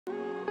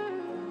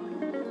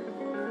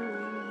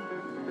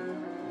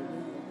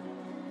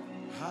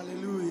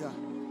Hallelujah.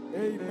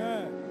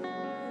 Amen.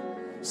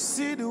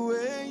 See the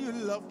way you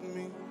love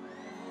me.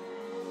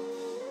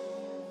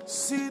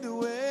 See the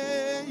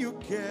way you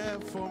care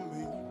for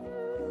me.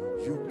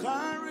 You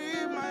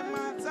carry my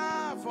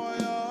matter for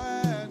your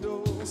head.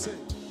 Oh, say.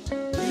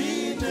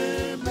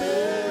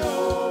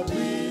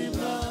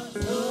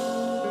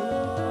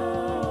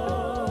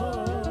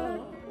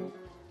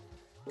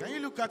 Can you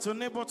look at your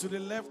neighbor to the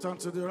left and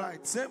to the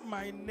right? Say,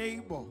 my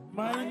neighbor.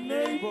 My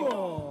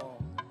neighbor.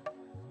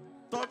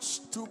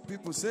 Touch two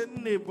people. Say,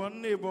 neighbor,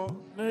 neighbor.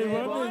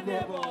 Neighbor,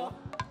 neighbor.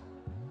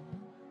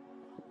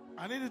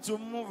 I need you to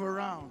move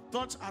around.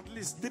 Touch at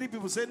least three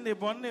people. Say,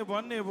 neighbor,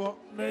 neighbor, neighbor.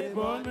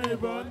 Neighbor,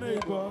 neighbor,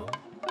 neighbor.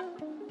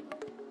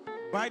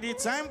 By the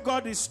time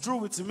God is through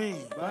with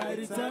me. By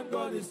the time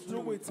God is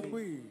through with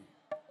me.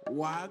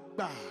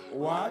 Wagba.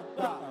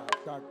 Wagba.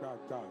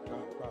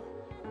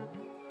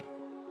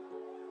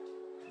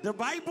 The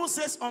Bible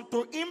says,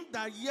 unto him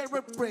that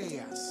heareth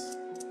prayers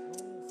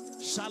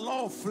shall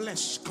all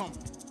flesh come.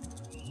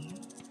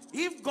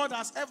 If God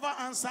has ever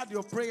answered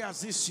your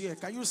prayers this year,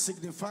 can you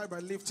signify by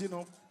lifting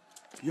up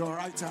your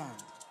right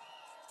hand?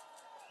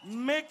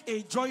 Make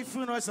a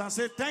joyful noise and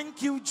say,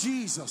 thank you,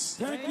 Jesus.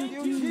 Thank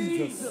you,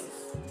 Jesus.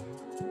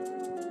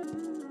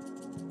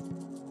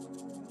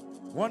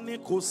 Wọ́n ní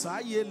kò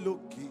sáyé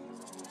lókè,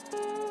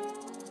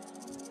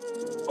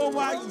 ó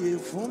wáyé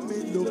fún mi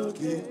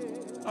lókè,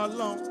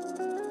 Ọlọ́run,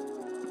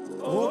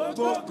 ó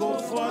gbógo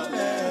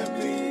fọ́lẹ̀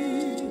mi.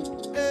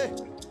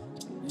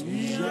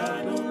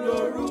 Ìyanu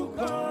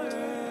lórúkọ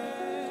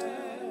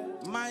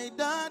rẹ̀. My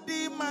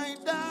daddy,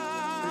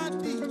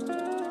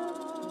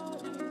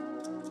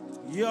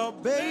 your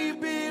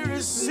baby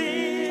is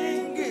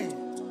singing.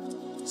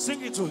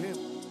 Sing it to him.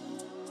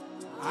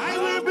 I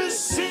will be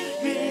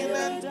singing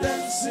and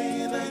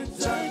dancing and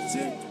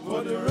chanting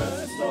For the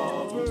rest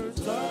of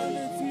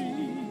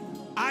eternity.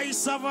 I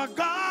serve a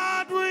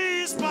God who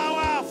is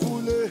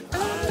powerful.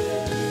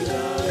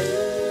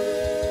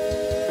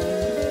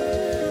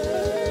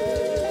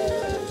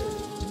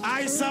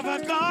 I serve a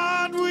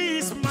God who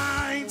is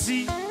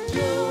mighty.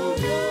 Yo,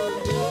 yo,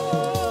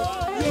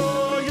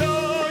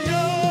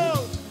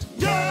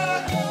 yo.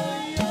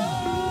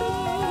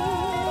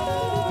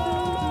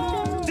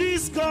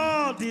 This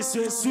God is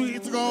a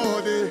sweet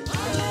God.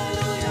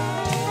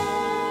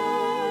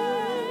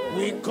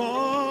 We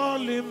call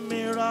him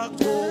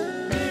miracle.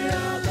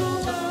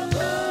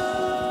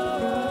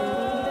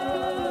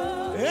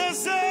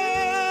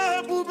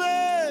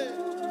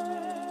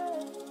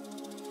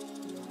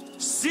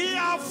 See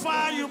how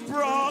far you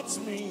brought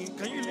me.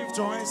 Can you lift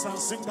your hands and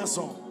sing that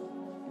song?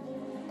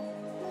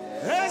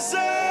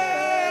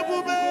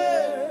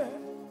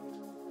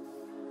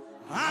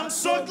 I'm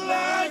so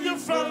glad you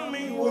found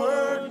me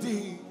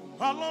worthy.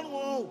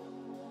 Alone,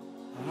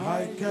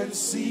 I can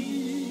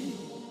see,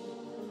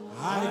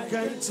 I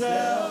can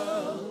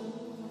tell,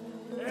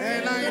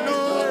 and I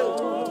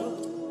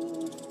know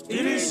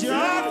it is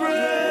your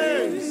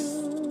grace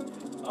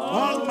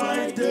all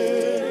my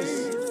days.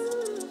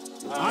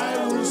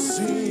 I will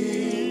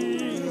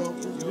sing your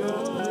praise.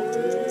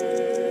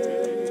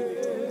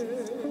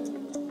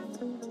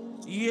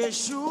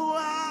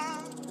 Yeshua,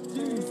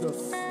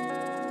 Jesus.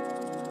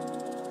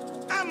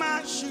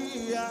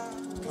 Amashia,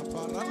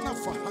 Kaparana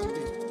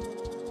Fahandi,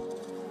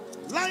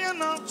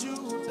 Lion of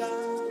Judah,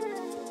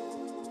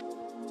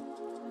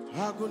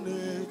 Hagune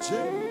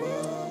Chemba.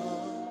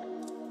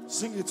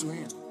 Sing it to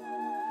him.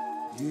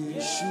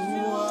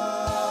 Yeshua.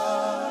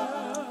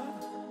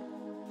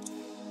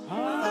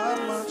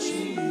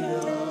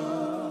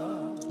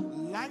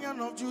 Lion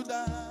of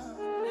Judah,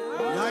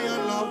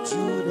 Lion of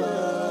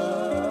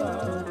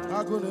Judah,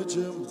 Agune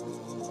Chemba,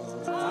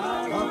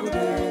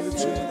 Agune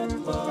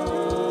Chemba.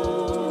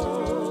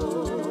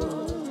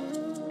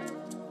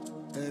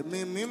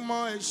 Emi mimo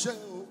eshe o,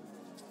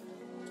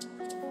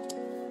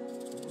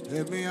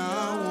 Emi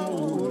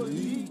awon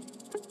woli,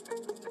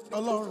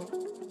 Ọlọ́run,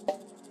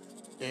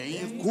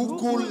 ẹ̀yin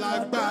kúkú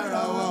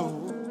lágbára wa o,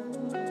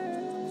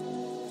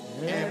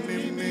 Emi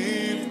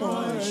mimo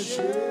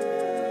eshe.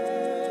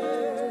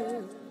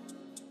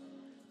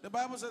 The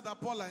Bible says that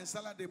Paul and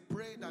Silas, they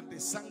prayed and they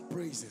sang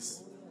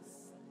praises.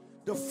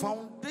 The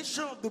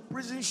foundation of the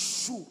prison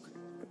shook.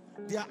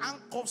 Their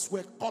handcuffs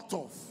were cut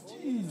off.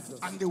 Jesus.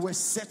 And they were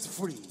set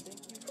free.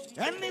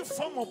 Any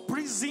form of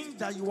prison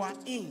that you are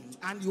in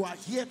and you are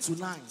here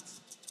tonight,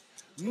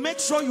 make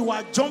sure you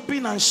are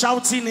jumping and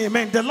shouting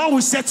amen. The Lord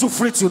will set you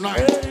free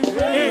tonight.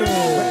 Amen.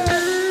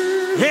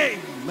 Amen.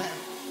 Amen.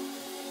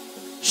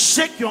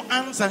 Shake your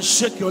hands and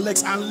shake your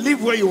legs and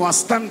leave where you are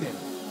standing.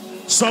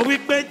 So we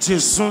pay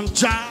Jason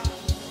Ja.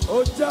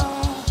 Oja.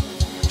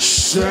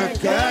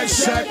 Shake,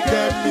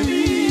 shake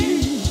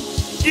me.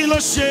 Kilo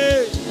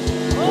she.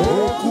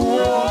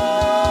 Okuo.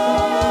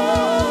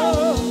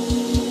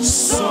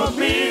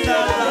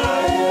 Sobina.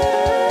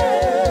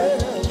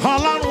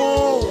 Halano.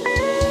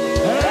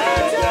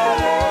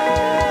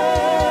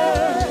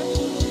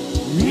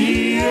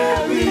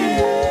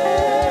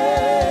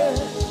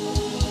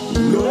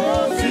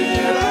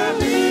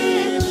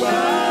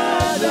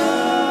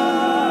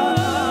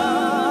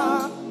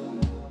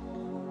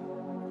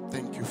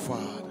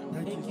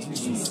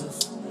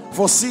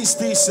 For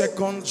 60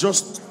 seconds,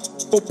 just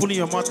open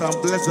your mouth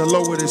and bless the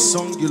Lord with a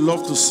song you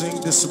love to sing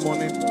this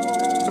morning.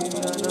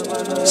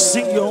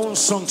 Sing your own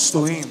songs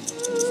to Him.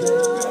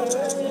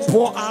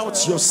 Pour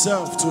out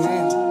yourself to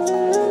Him.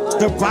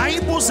 The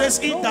Bible says,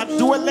 "He that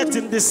dwelleth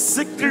in the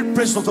secret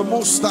place of the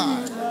Most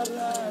High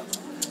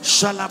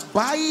shall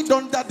abide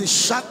under the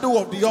shadow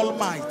of the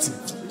Almighty."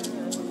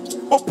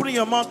 Open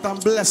your mouth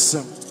and bless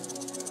Him.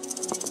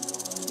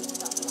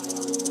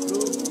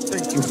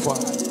 Thank you,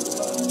 Father.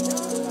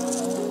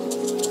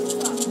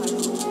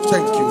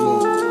 Thank you,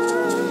 Lord.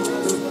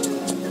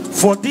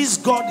 For this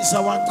God is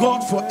our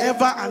God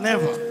forever and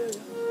ever.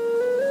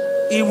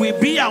 He will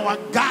be our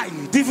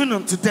guide even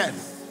unto death.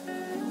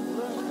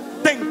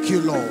 Thank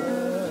you, Lord.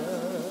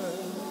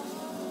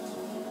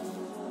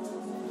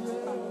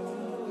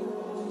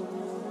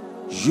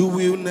 You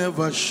will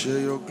never share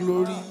your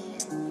glory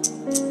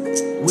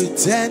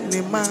with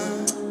any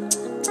man.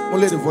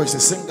 Only the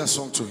voices, sing that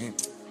song to Him.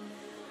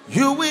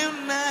 You will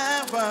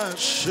never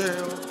share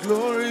your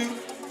glory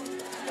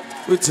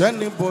with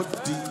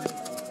anybody.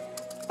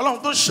 Allah,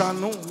 don't shall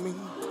know me,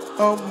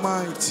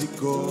 Almighty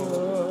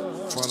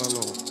God, Father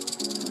Lord.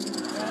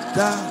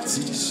 That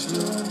is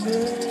your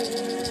name.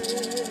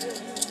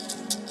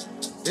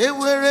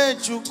 Ewere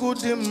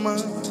chukudima,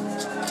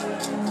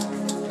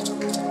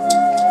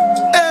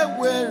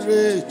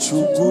 ewere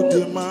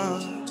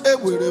chukudima,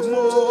 ewere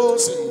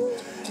Mose,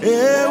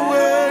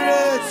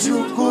 ewere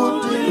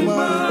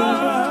chukudima.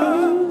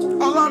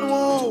 Allah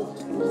no,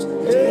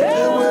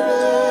 ewere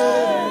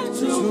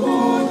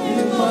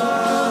chukudima.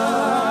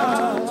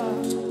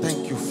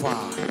 Thank you,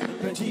 Father.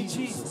 Thank you,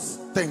 Jesus.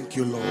 Thank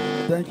you, Lord.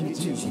 Thank you,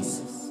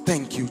 Jesus.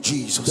 Thank you,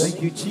 Jesus.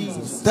 Thank you,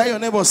 Jesus. Tell your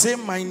neighbor, say,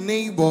 my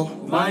neighbor.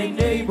 My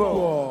neighbor.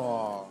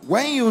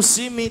 When you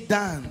see me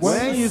dance.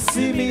 When you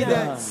see me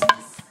dance.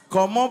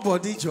 Come on,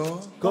 body, Joe.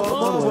 Come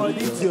on,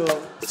 body,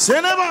 Joe. Say,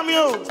 neighbor, me.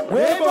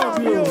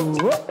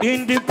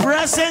 In the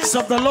presence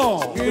of the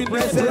Lord. In the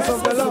presence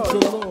of the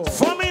Lord.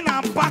 Forming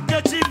and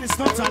packaging is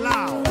not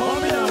allowed.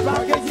 Forming and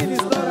packaging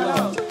is not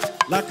allowed.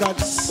 Like a...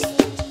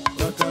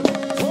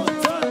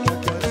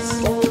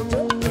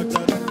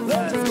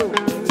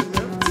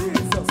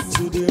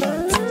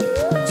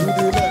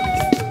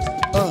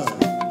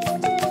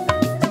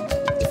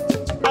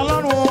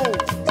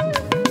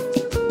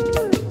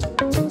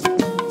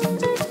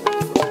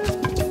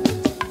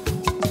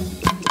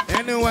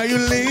 You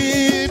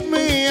lead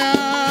me,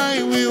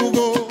 I will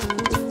go.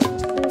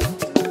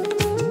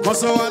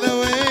 Cause all the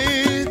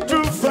way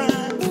to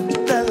find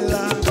the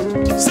love.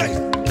 Say,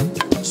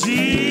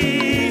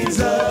 Jesus,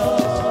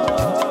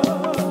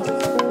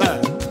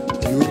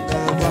 you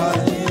never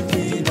leave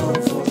me nor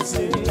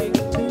forsake me.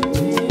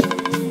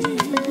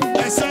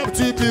 Except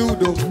to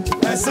build up,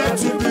 except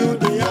to build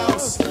the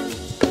house.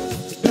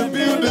 The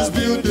builders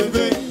build the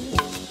way.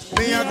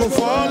 Me, I go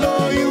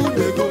follow you,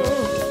 they go.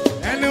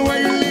 Anywhere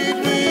you lead.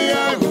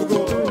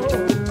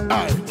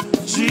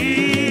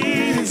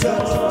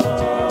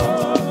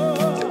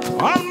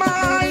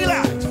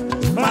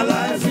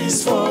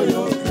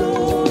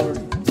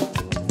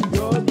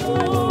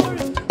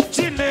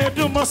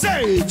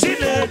 Say,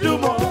 Chile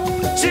Dumo,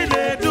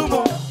 Chile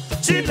Dumo,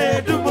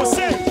 Chile Dumo,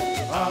 say.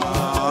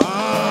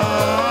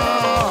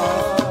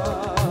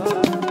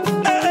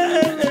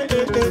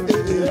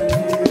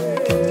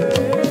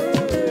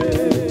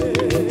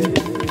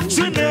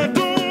 Chile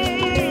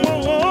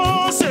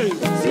Dumo, say.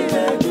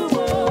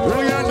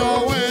 Oh, you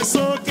know it's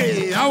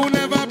okay. I will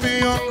never be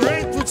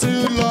ungrateful to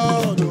you,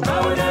 Lord. I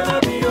will never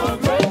be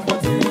ungrateful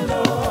to you,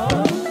 Lord.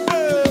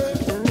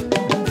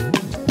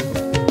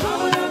 I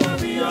will never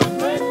be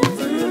ungrateful.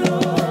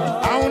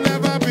 I will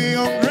never be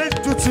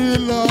ungrateful to you,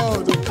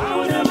 Lord. I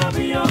will never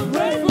be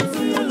ungrateful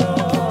to you,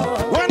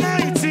 Lord. When I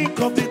think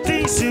of the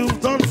things you've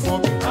done for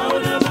me, I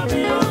will never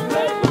be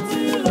ungrateful to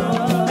you,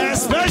 Lord.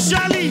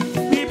 Especially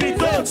if it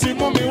goes to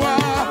mommy,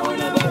 I will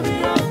never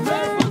be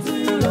ungrateful to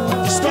you,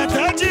 Lord.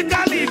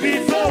 Strategically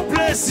before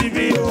blessing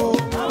me, I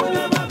will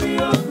never be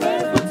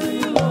ungrateful to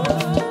you, Lord.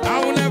 I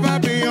will never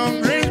be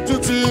ungrateful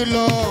to you,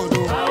 Lord.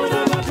 I will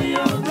never be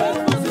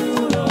ungrateful to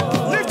you,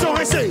 Lord. Lift your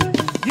hand, say,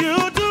 you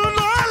do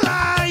not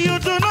lie, you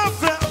do not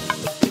fail.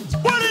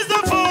 What is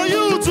there for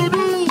you to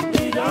do?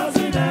 It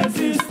doesn't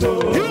exist,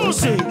 oh. You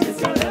say it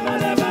can never,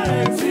 never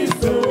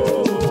exist, oh.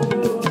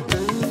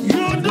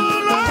 You do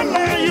not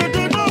lie, you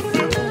do not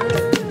fail.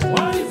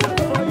 What is there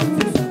for you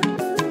to do?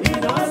 It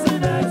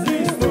doesn't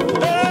exist, oh.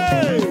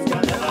 Hey. It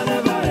can never,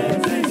 never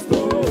exist, oh.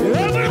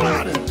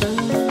 Everybody,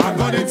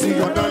 according to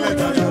your knowledge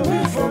and your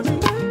will for me,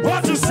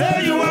 what you say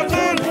you have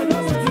done,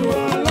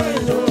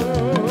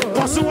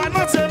 because you are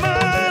not a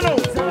man, oh.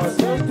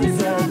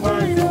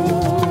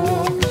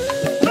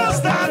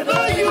 Trust that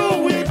know you,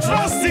 we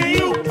trust in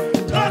you,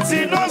 not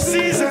in no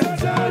season.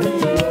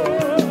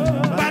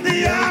 By the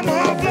arm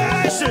of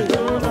flesh,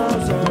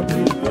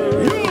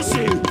 you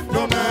see,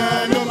 no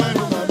man, no man,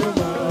 no man, no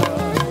man.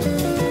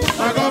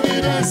 My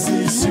confidence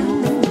is you.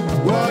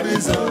 What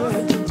is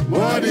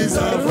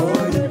up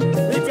for you?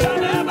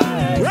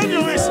 When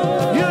you wish,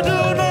 you do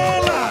not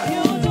lie.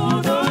 You do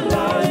not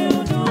lie, you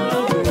do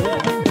not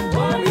lie.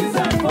 What is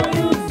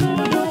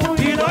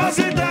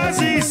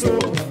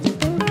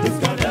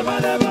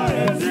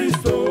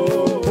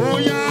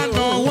Bóyá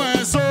náwó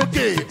ẹ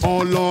sókè,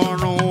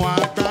 Ọlọ́run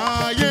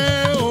àgbáyé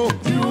o.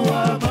 You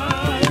are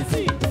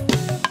mighty.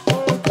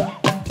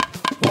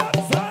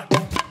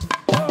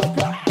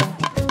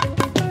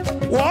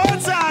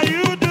 What are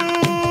you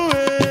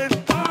doing?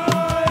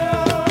 I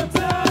am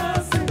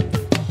dancing.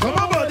 Come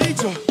on, body,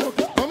 Joe.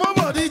 Come on,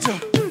 body, Joe.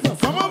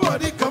 Come on,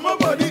 body, come on,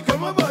 body,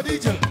 come on, body,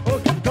 Joe.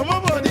 Come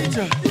on, body,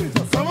 Joe.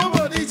 Come on,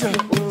 body, Joe.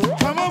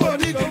 Come on,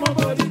 body, Come on,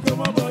 body,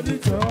 come on, body,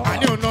 Joe. I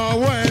don't know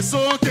where it's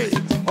okay.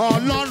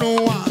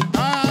 Ọlọ́run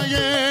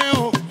àgbáyé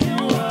o. You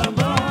are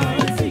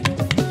mighty.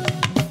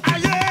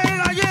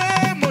 Ayérayé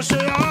mo ṣe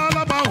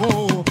ọlọ́ba o.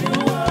 You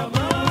are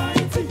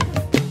mighty.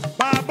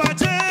 Bàbá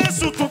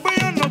Jésù tó gbé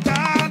ọ̀nà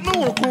dánú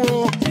òkú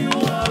o. You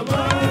are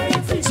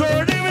mighty.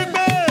 Torí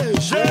wípé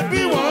ṣé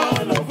bí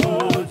wọ́n.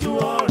 Fojú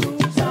ọ̀run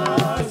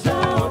ṣáṣá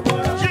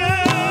ọ̀bọ̀ra.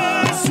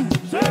 Jésù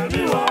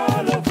Ṣebí wà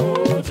lọ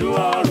fojú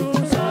ọ̀run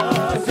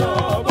ṣáṣá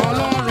ọ̀bọ̀ra.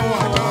 Ọlọ́run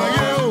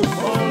àgbáyé o.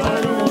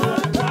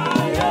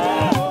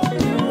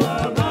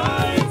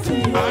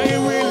 I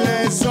will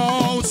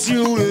exalt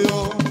you,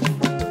 Lord.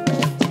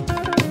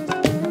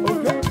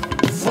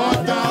 For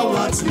thou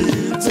art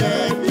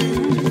lifted me.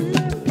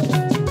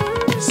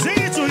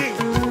 Sing it to him.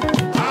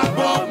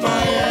 Above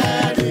my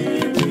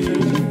enemy.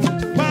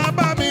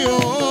 Bàbá mi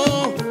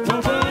o.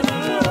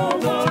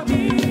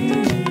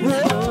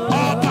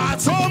 Ọba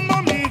tó mọ́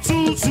mi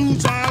tútù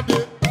jáde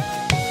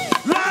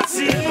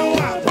láti inú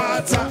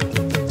àpáta.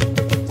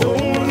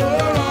 Òun ló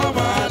rán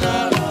màdà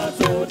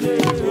látòde.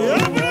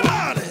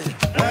 Everybody,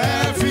 ẹ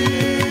fi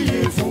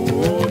ìyìn fún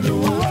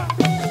Olúwa.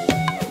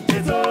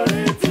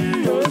 Nítorí tí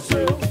ó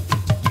ṣe,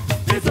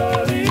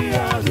 nítorí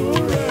àánú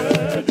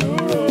rẹ̀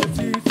dúró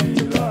títí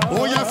láé.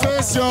 Oh, yeah,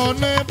 face your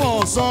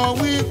neighbor, so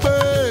we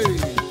pay.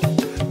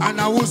 And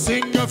I will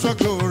sing of your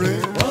glory.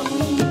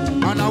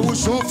 And I will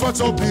show forth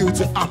your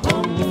beauty.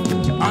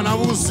 And I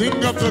will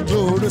sing of your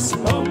glory.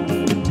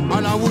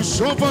 And I will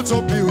show forth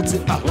your beauty.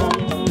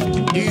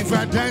 If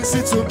I dance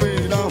it to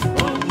be love.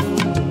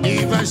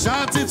 If I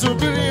shout it to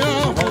be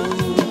love.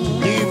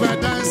 If I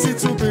dance it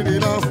to be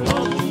love.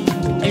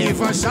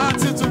 If I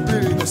shout it to be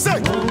love. Say,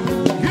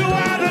 you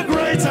are the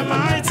great and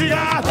mighty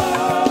God.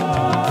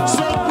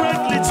 So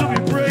greatly to be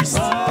praised.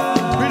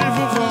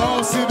 Beautiful for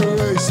all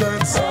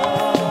situations.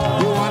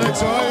 You are the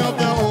joy of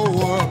the whole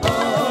world.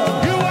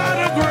 You are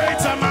the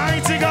great and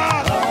mighty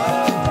God.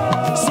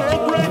 So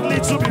greatly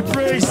to be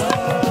praised.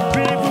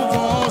 Beautiful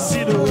for all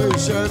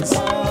situations.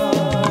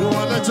 You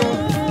are the joy.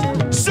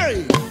 Say,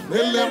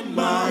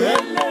 Elema,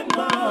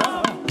 Elema,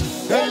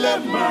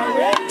 Elema.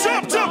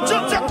 Jump, jump,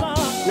 jump, jump.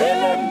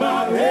 Elema,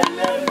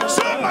 Elema,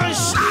 Somebody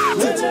shout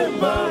it.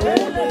 Elema,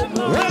 Elema,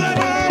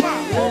 Elema,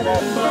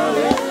 Elema,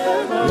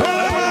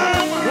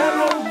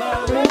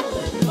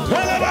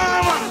 Elema,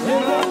 Elema,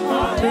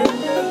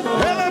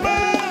 Elema.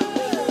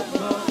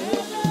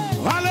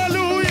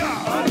 Hallelujah.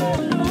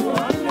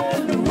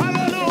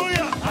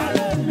 Hallelujah.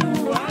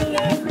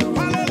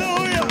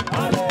 Hallelujah.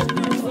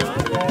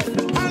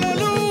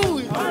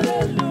 Hallelujah.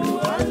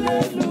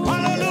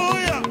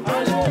 Hallelujah.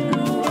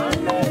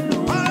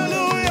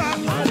 Hallelujah.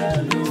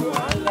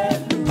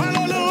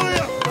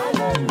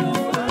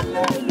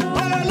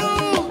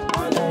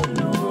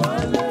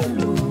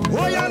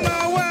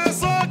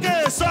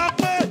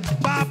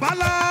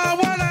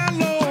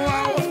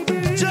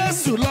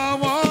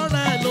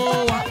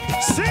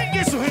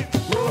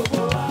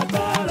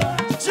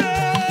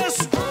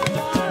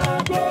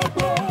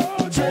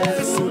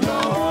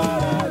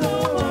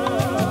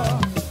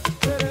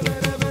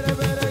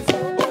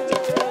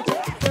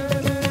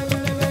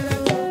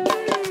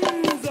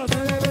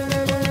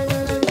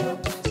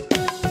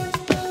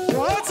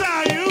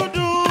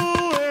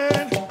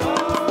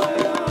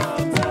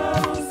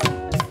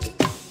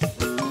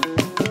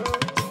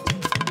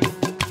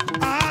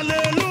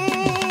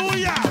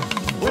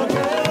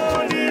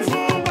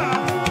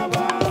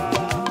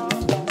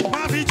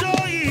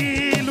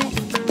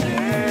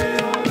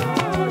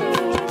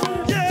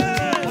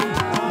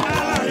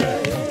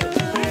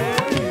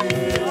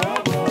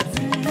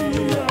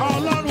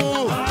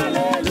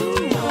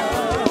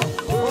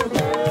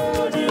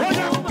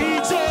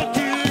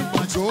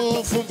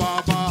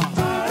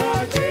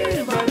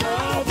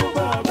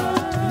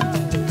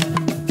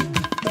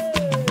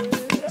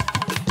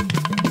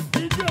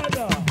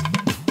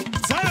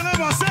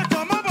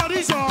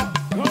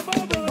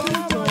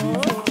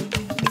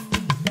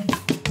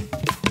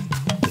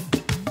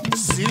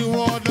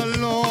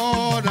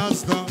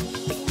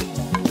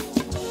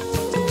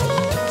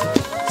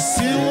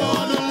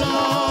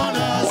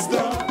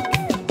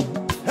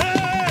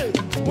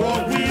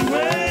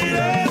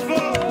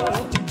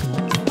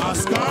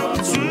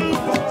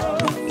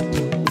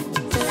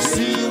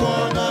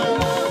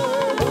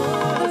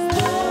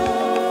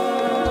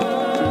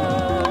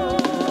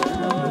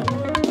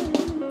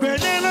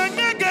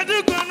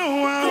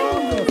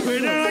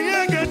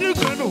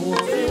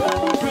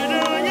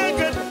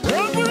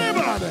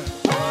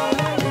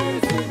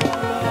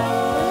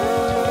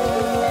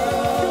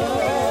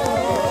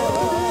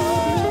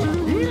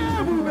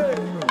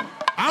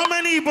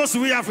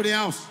 Igbos we have in the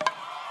house?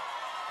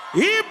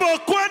 Igbo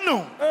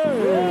Kwano.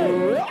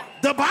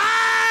 The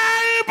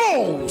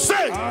Bible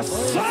says,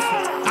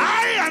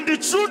 I and the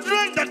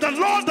children that the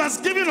Lord has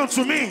given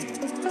unto me,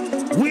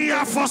 we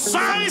are for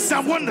signs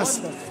and wonders.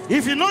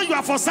 If you know you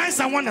are for signs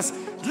and wonders,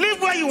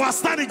 leave where you are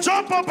standing,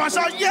 jump up and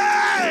shout,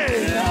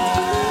 yay!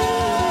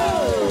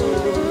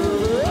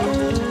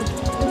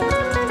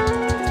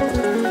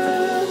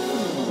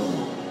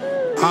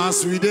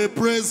 As we dey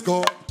praise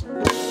God,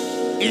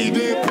 He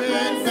dey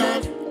pain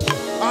them.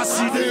 As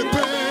He dey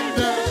pain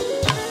them,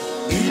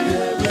 He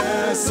dey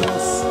bless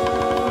us.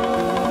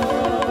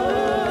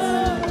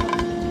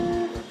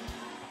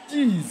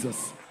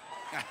 Jesus.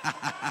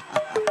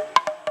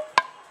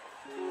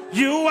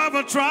 You have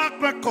a track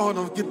record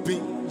of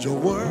keeping your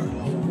word.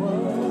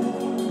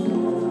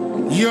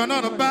 You're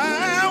not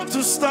about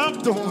to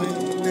stop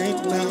doing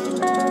it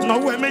now. No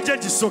way, Major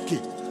Jisoki.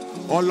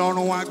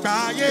 Ọlọ́run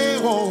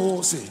àgbáyé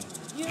o say,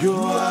 you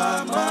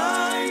are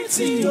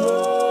mighty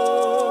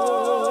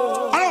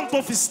o. Ọlọ́run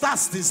tó fi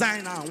stars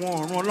design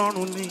àwọn ọ̀run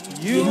Ọlọ́run ni.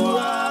 You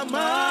are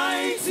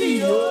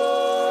mighty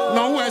o.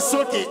 Náwó ẹ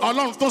sókè,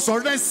 Ọlọ́run tó sọ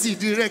rẹ́sì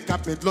di red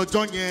carpet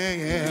lọ́jọ́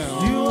yẹn.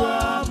 You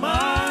are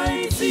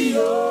mighty o.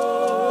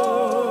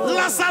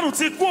 Lásàrù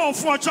ti kú òun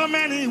fún ọjọ́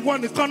mẹ́rin, ìwọ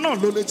nìkan náà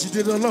ló lè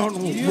jíde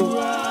lọ́lọ́run. You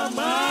are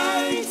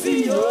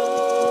mighty o.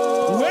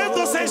 Wave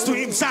those hands to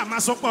him, ṣáà máa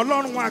sọ pé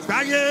Ọlọ́run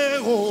àgbáyé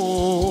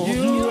o.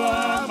 You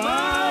are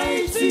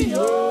mighty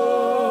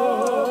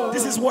o.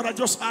 This is what I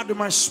just had in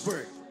my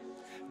spirit.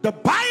 The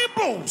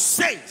Bible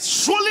says,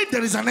 surely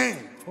there is an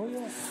end. Oh,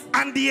 yes.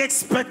 And the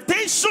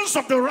expectations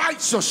of the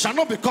righteous shall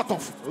not be cut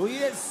off. Oh,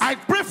 yes. I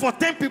pray for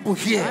 10 people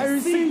here. I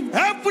receive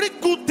every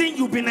good thing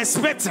you've been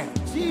expecting.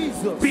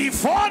 Jesus.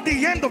 Before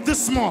the end of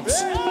this month,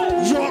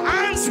 your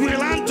hands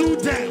will undo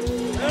them.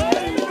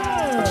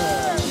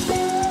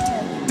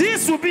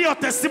 This will be your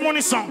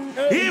testimony song.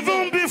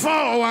 Even before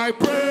I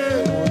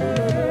pray,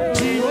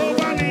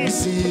 Jehovah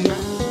Nissi.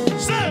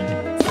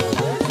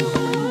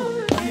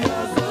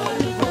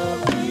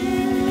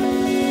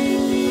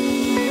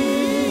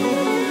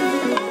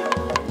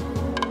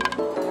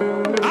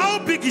 How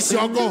big is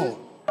your God?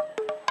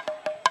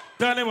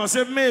 Tell him, I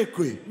say, make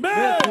way.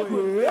 Make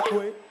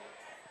way.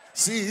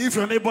 See, if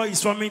your neighbor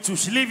is from me too,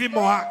 leave him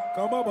or her.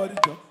 Come on, buddy.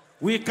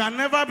 We can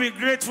never be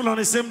grateful on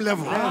the same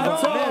level.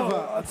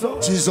 Never.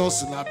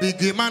 Jesus na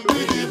big man,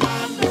 big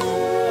man.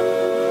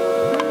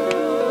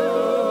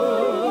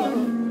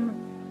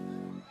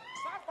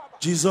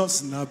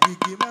 Jesus na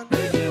big man,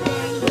 big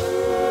man.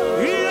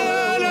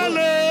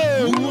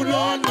 Who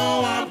don't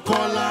know I'm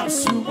calling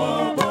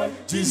small boy.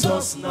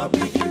 Jesus na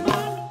big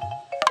man.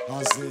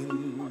 As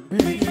in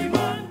big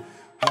man.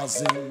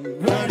 As in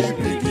very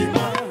big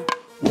man.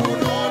 Who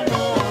don't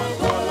know I'm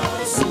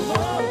calling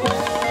small boy.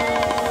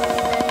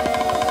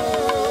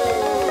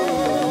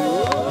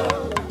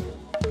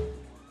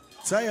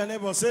 Tell your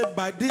neighbor, say,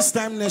 by this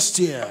time next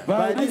year.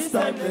 By this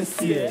time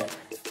next year.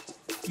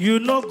 You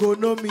no go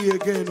know me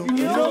again.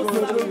 You no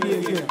go know me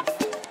again.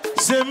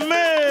 Say,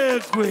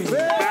 make way.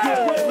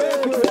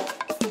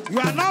 You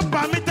are not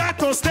permitted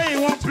to stay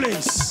in one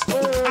place.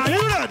 Are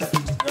you ready?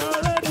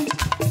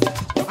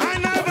 I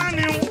never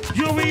knew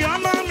you will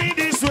honor me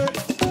this way.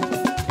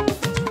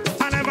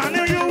 I never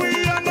knew you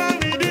will honor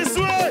me this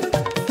way.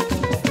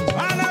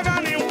 I never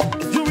knew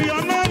you will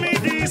honor me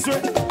this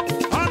way.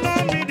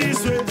 Honor me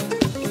this way.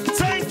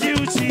 Thank you,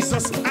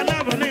 Jesus. I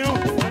never knew.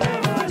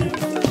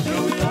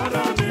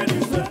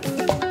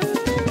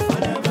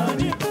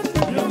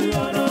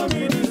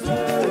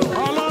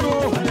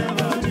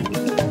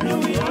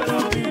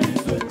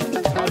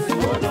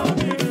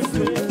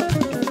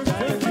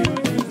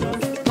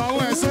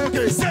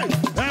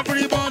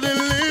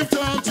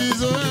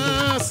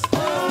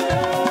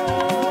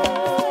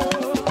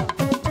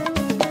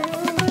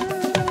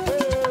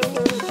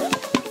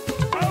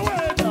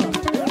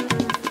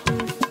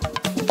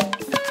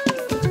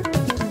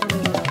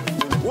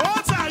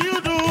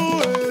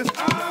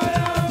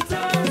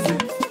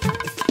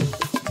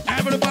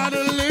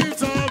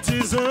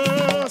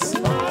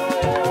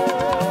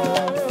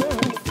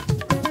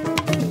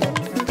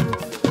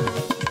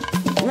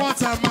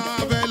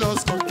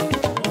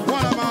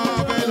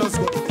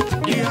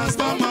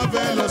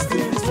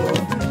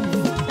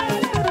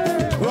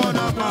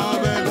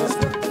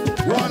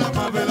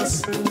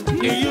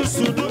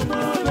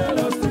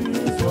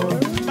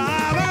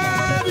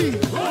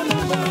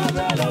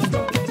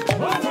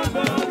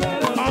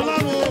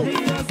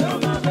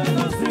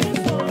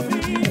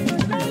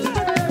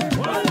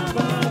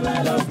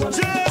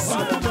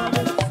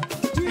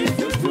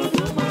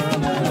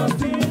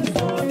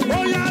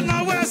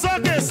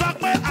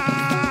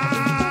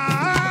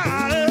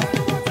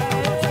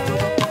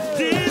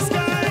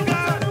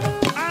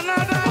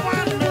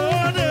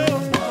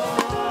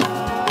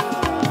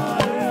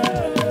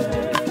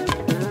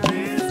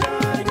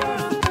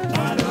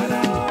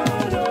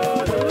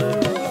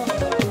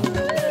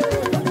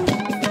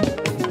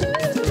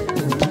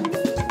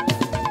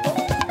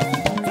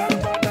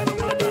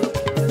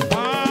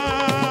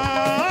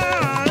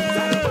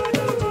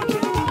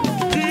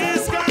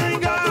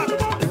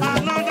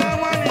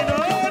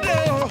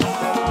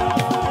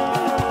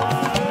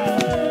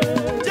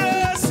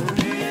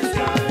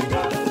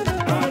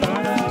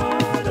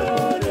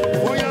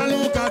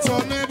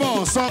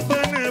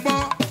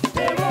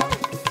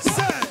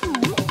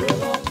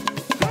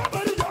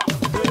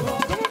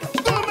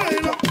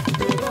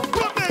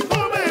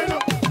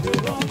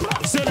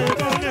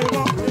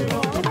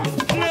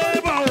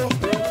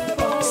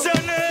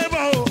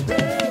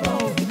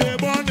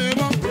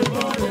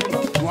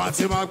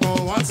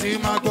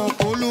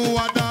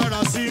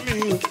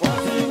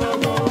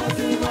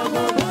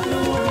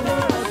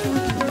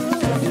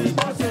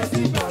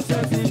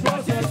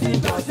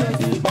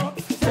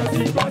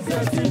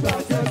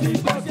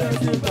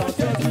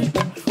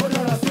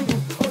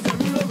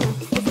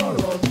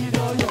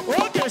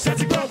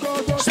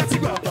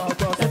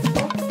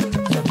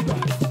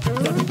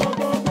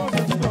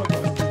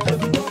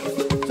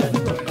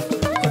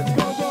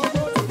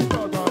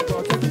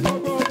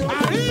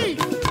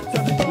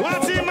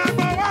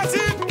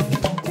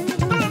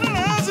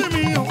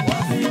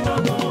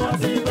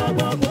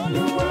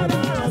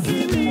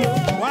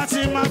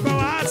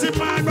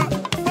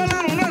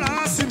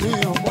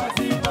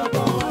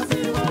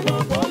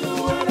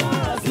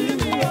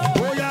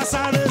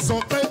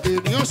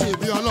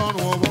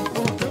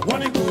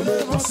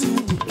 sí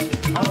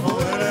àwọn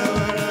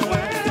wẹ́rẹ́wẹ́rẹ́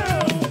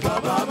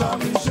bàbá bá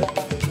mi ṣe.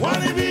 Wọ́n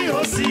ní bí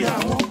ó sí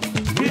àwọn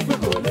wípé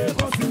kò lè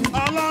bọ́ sí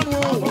ọlọ́run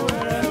o.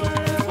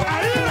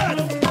 Ayé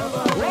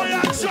ó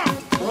yá jọ.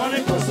 Wọ́n ní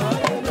kò sọ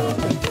èlò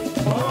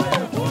ọwọ́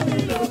ẹ̀ fún mi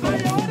lọ́gbẹ́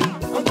yọ̀ọ́dà.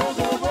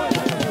 Ọgbọ́gbọ́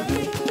bọ́yá ẹ̀mí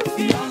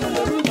ìyanu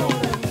lórúkọ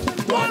rẹ̀.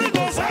 Wọ́n ní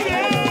kò sọ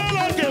èlò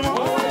lókè mọ́.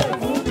 Ọwọ́ ẹ̀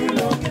fún mi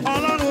lọ́gbẹ́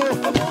ọlọ́run o.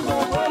 Ọgbọ́gbọ́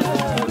bọ́yá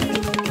ẹ̀mí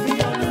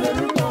ìyanu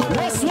lórúkọ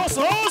rẹ̀.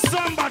 Hold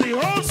somebody,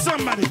 hold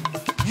somebody.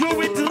 You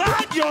will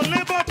drag your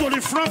neighbor to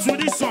the front with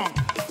this song.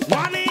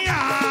 One year.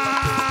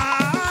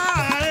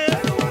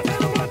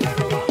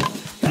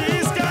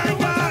 This guy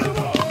got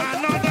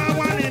another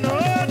one in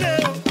order.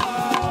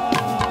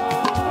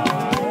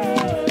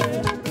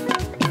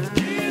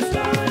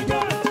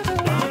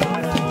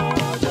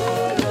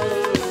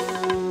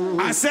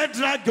 I said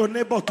drag your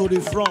neighbor to the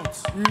front.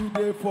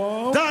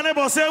 That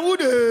neighbor say, who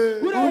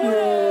dey?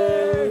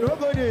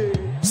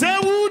 Say,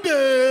 who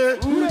dey?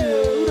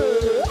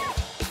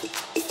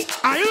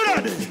 Are you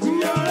ready?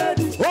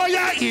 Oh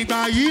yeah,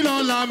 ìgbà yìí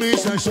lọ́la mi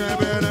ṣẹ̀ṣẹ̀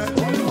bẹ̀rẹ̀.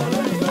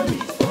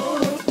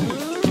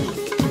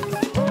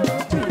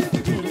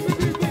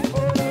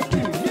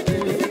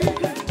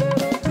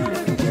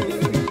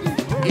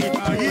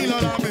 Ìgbà yìí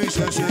lọ́la mi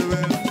ṣẹ̀ṣẹ̀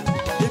bẹ̀rẹ̀.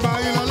 Ìgbà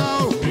yìí lọ́la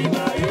o.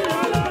 Ìgbà yìí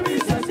lọ́la mi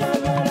ṣẹ̀ṣẹ̀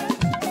bẹ̀rẹ̀.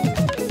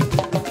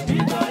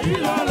 Ìgbà yìí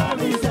lọ́la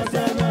mi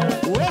ṣẹ̀ṣẹ̀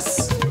bẹ̀rẹ̀. Yes.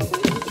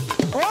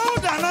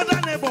 Hold another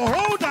neighbor.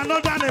 Hold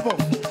another neighbor.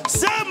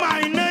 Say my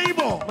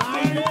neighbor.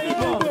 My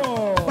neighbor.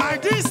 By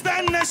this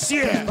time next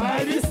year.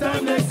 By this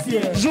time next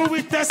year. You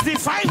will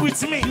testify with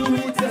me. You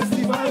will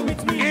testify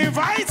with me.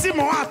 Invite him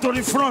out to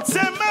the front.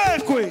 Say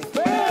make way.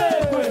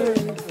 Make way.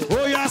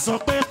 Oh yeah, so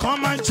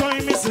come and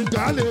join me. Sing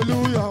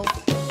hallelujah.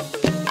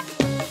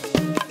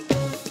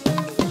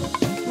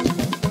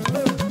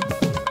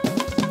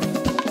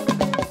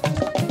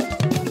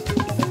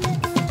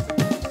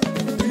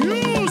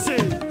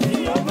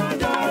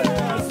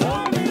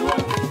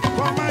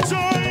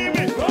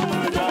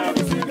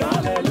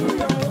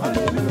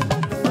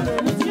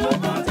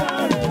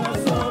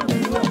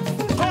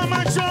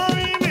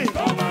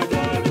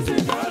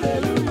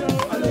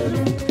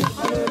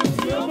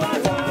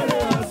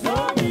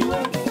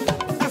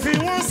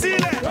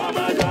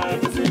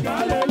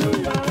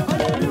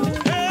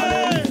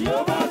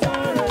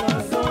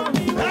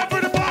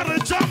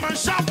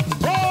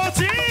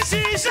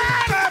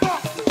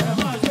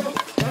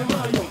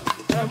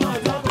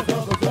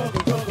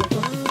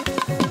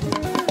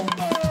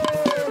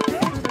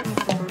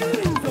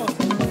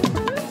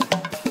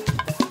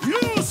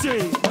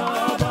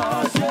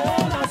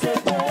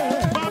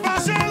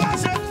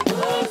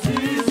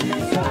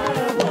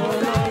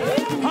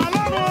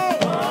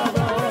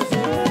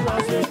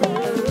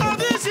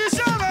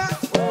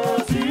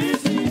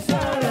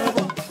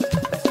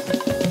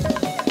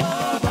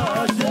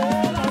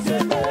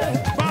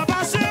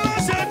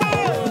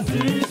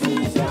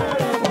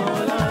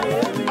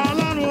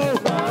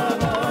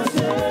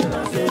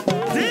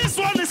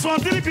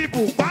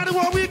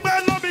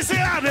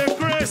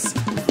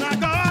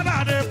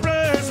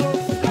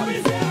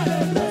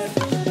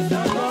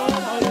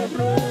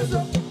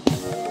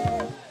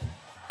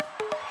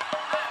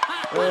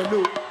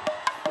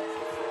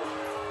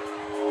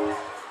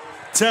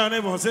 Tell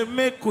them, say,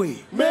 make way.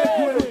 Make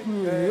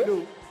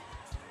way.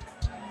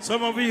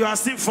 Some of you are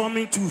still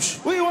forming touche.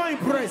 Who you want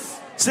to impress?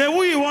 Say,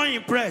 who you want to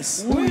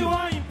impress? Who you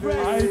want to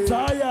impress?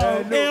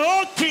 A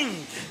old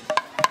king,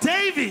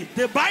 David,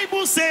 the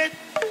Bible said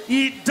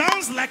he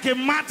danced like a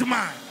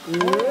madman.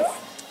 Yes.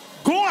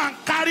 Go and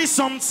carry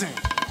something.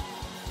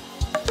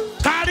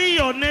 Carry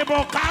your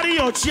neighbor, carry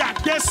your chair.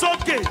 That's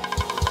okay.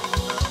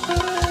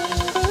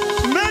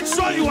 Make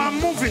sure you are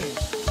moving.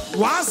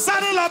 One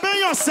Saturday,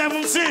 your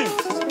 17.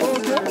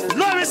 Okay.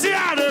 Let me see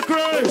how they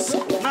praise.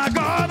 Now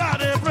God how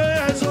they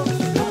praise. Let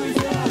me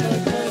see how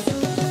they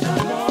praise.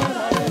 Now God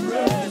how they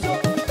praise.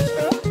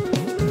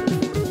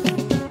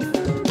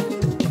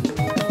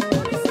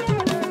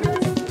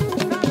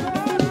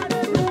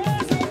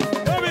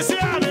 Let me see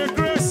how they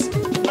praise.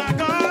 Now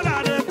God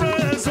how they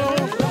praise.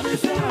 Let me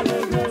see how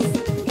they praise.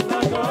 Now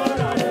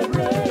God how they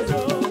praise.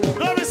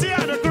 Let me see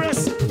how they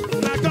praise.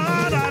 Now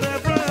God how they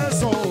praise.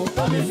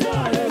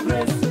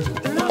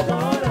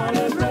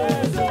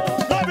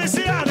 Let me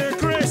see how they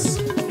praise.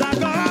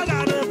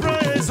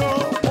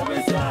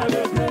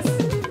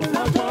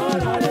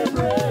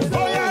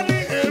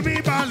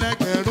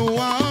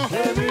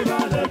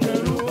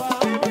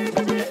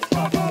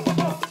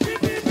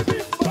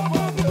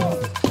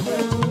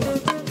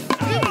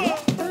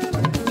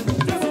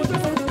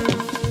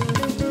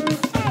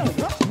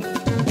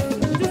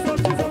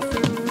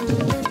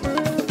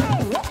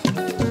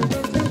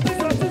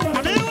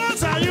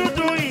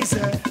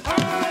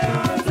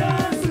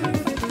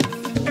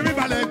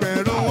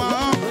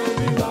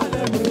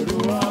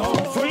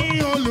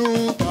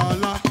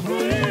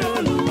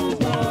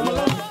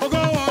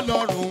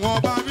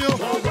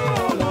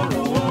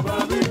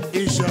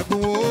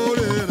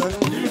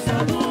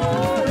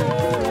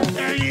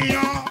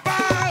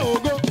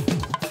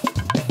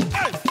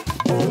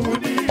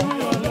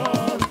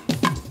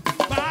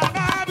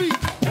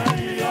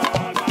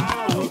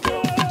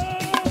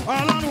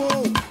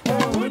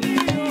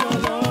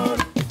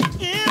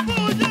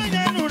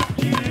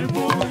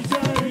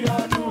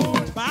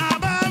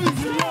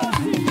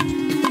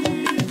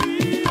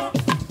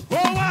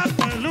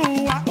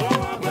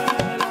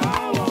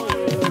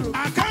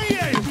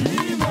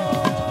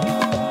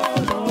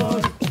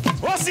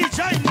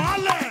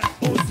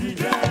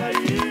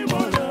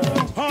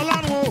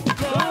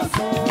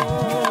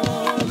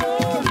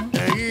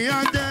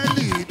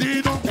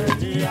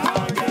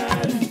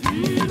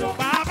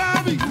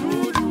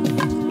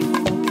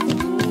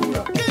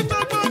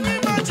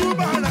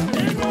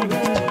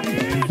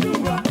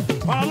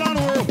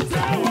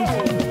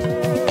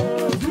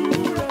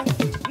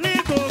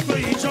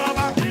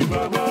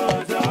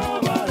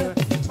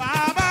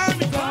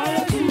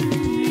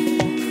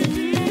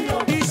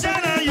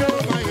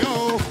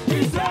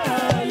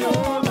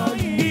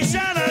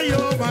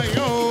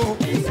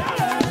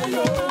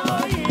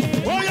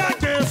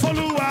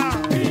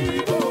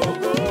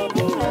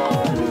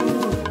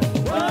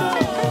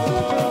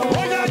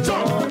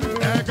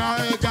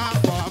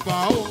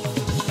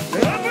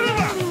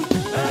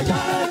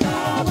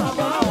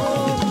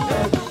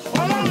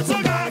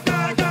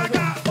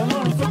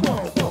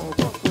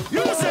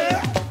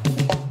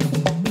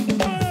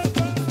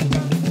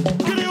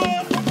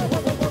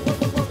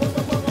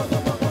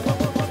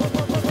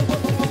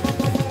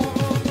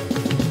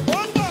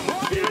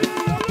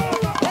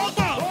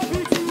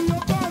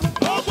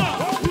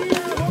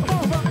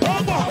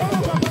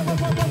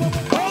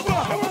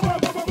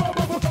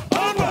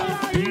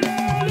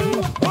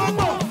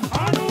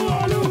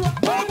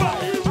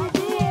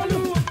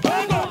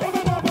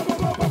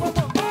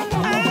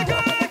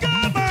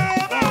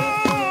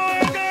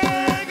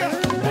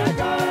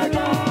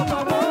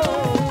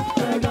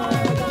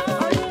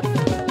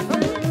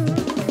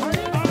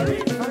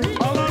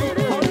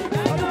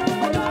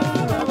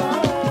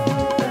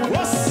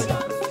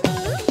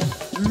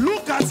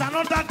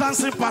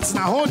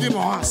 Now hold him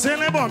on. Say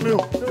neighbor me.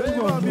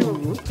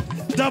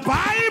 The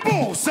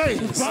Bible says,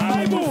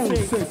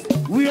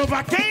 we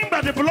overcame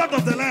by the blood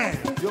of the Lamb.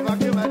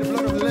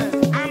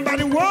 And by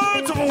the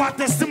words of our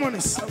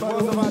testimonies.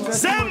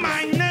 Say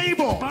my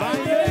neighbor.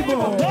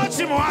 Watch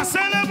him on.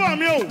 Say neighbor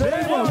me.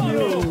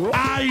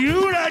 Are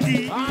you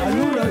ready?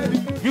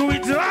 You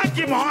will drag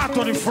him on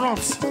to the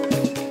front.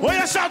 Oh,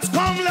 you shout,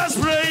 come, let's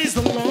praise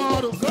the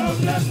Lord.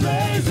 Come, let's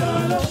praise the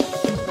Lord.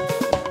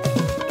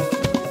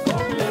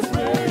 Come, let's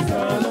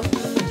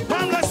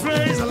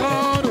praise the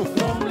Lord.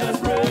 Come, let's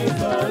praise the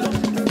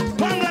Lord.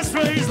 Come, let's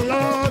praise the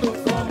Lord.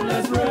 Come,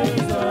 let's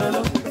praise the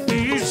Lord. He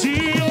is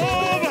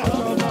Jehovah.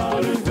 Come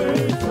out in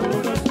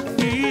faithfulness.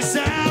 He is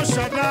El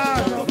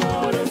Shaddai. Come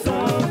out in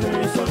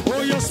salvation.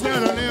 Oh, you smell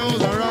the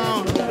nails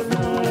around.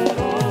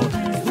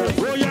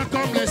 Oh, yeah,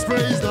 come, let's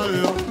praise the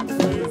Lord.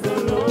 Praise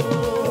the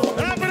Lord.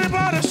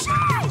 Everybody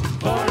shout.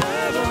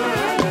 Forever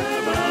and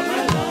ever, my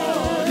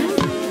Lord.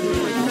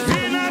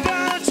 He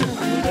never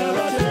changed.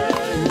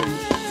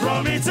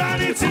 From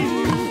eternity.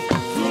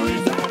 To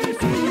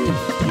eternity, you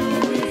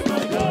be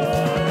my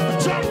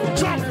God. Jump,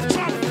 jump,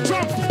 jump,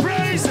 jump.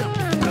 Praise him.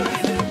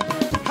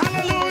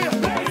 Hallelujah.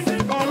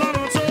 Oh, Lord,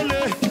 I'm so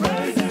late.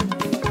 Praise him.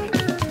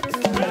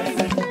 Praise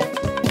him.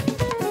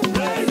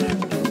 Praise him.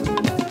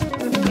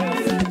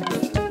 Praise him.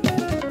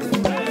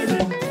 Praise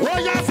him. Oh,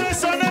 yeah,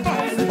 face your neighbor.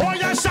 Oh,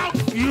 yeah, shout.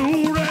 You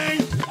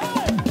reign.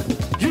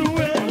 You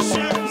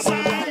ancient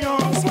Zion.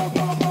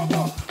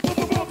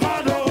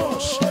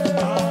 Kadosh.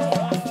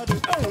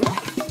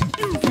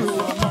 You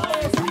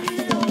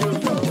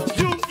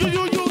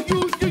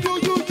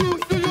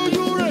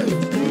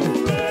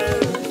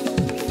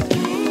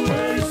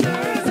reign.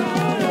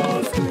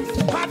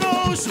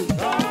 Kadosh.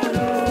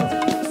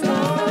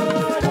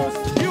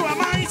 You are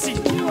mighty.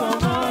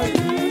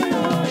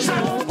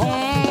 Shout.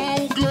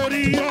 Oh,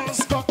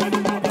 glorious God.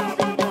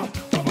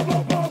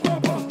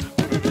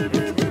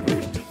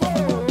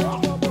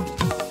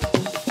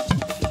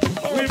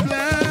 We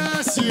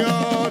bless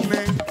your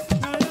name.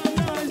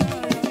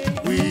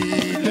 We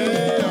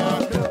lay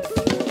up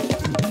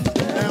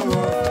and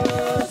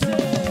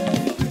worship.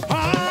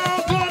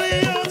 Oh,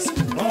 glorious.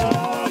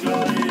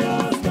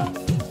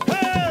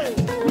 Hey,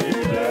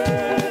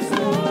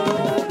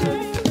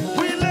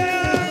 we lay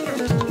up.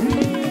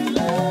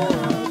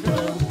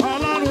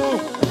 Alano.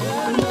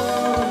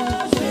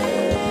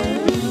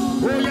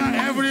 Oh,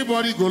 yeah,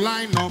 everybody go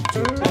line up.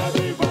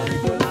 Everybody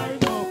go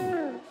line up.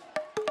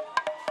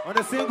 On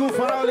a single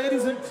file,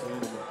 ladies and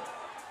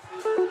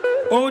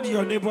Hold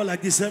your neighbor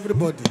like this,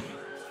 everybody.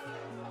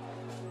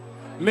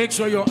 Make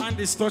sure your hand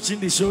is touching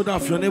the shoulder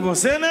of your neighbor.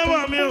 Say,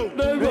 neighbor, me.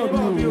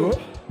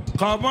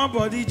 Come on,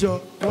 body,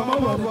 Joe.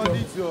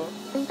 body, Joe.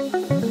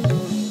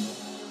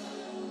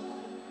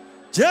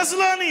 Just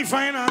learning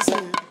finance.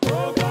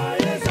 Ọba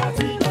Yesu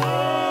ti lọ.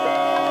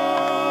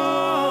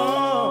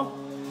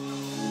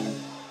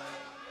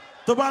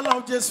 Tó bá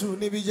love Jésù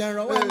níbi jẹ́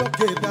ìrànwọ́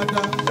lókè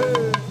dáadáa.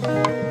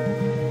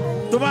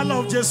 Tó bá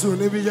love Jésù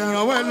níbi jẹ́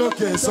ìrànwọ́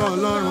lókè sọ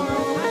Ọlọ́run.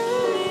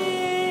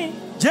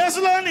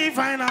 Jésù ló ní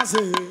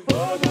finance.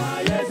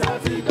 Ọba Yesu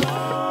ti lọ.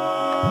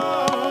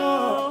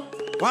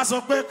 Wá sọ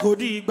pé kò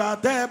di ìgbà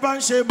tẹ́ ẹ bá ń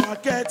ṣe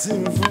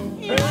marketing fún.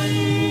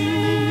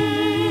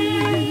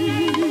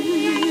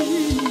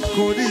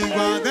 Kò di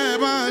ìgbà tẹ́ ẹ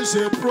bá ń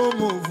ṣe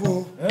promo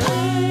fún.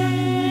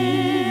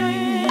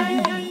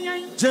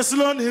 Jésù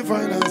ló ní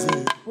finance.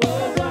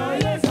 Ọba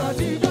Yesu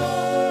ti lọ.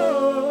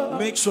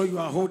 Make sure you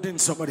are holding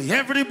somebody.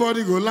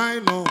 Everybody go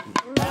line up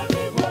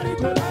Everybody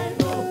go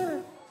line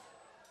up.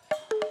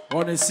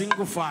 on a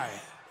single file.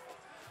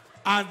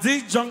 At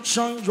this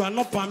junction, you are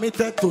not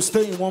permitted to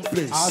stay in one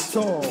place. At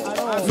all.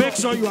 Make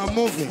sure you are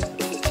moving.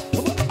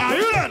 Are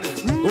you ready?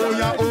 Oh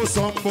yeah, oh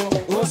somebody,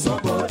 oh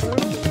somebody.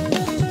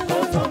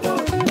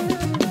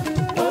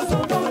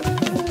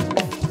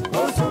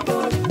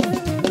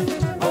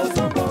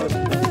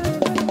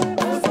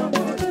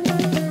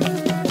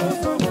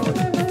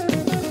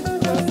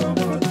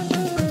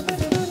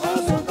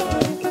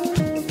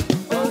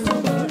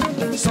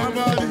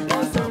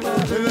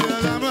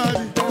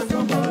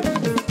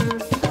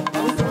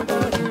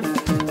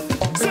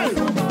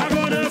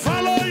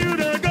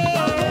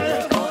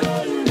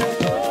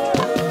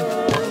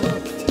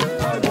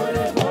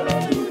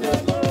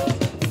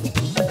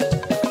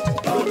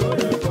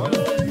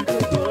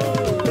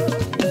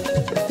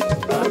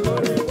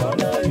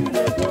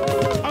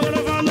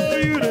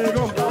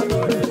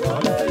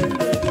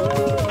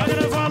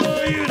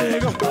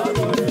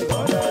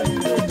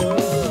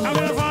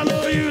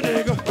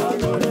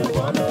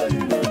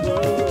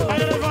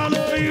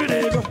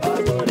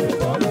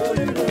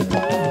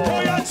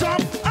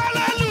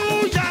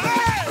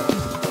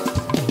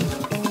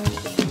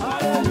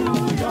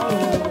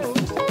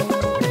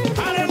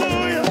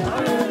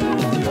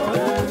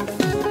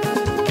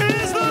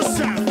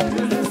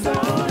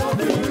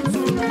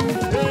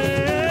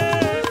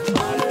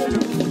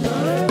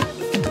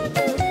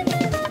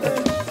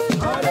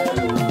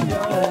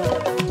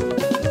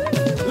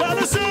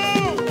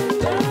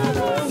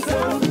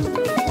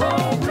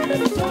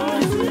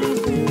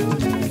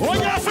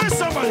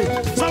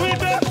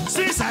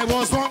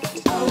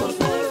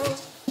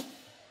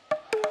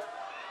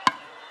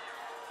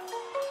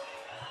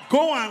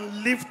 Go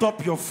and lift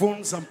up your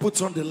phones and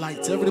put on the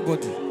light.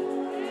 Everybody.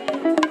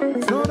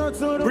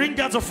 Bring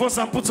out your phones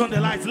and put on the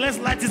light. Let's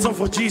light it up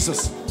for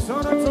Jesus.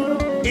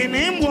 In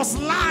him was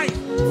light.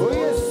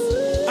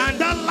 And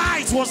that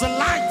light was the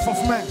life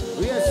of man.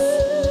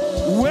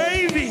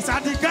 Wave it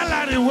at the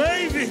gallery.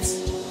 Wave it.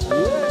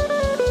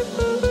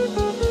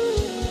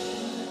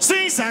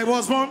 Since I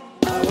was born.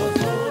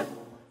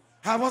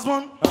 I was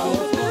born.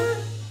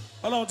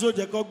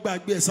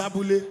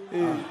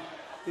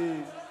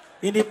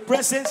 In the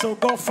presence of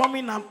God,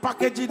 forming and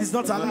packaging is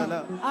not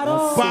allowed.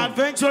 For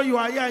adventure, you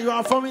are here, you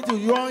are forming to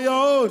you on your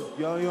own.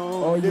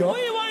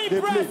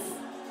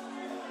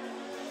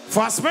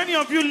 For as many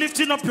of you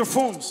lifting up your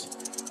phones,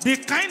 the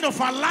kind of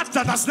alert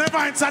that has never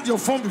entered your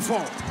phone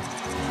before.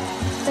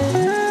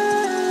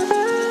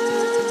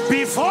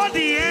 Before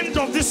the end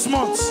of this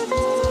month,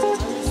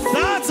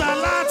 that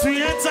alert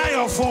will enter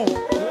your phone.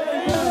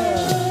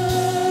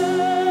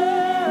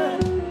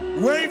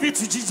 Wave it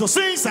to Jesus.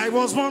 Since I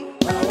was born.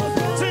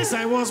 Since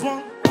I was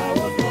born.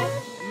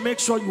 Make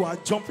sure you are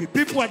jumping.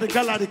 People at the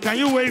gallery, can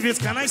you wave it?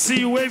 Can I see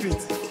you wave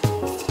it?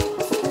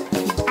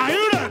 Are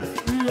you ready?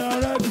 We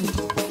are ready.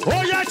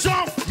 Oh yeah,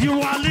 jump.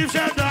 You are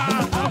lifted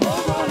up.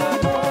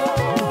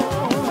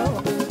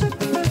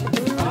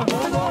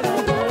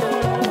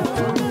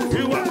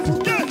 You are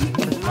good.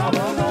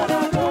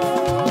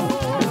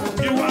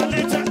 You are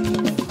lifted.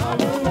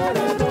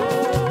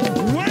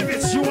 Wave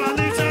it. You are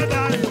lifted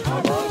up.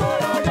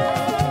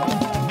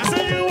 I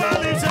say you are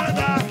lifted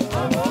up.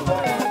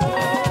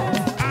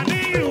 I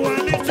need you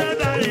are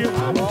lifted up.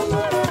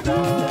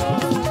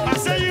 I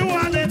say you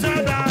are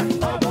lifted up.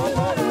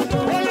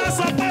 Well, let's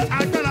up.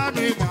 I gotta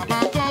be Mama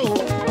go.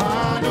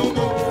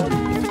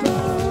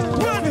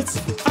 Wave it.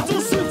 I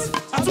too sweet.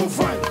 I too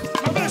fine.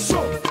 My best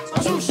show. I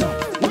too sharp.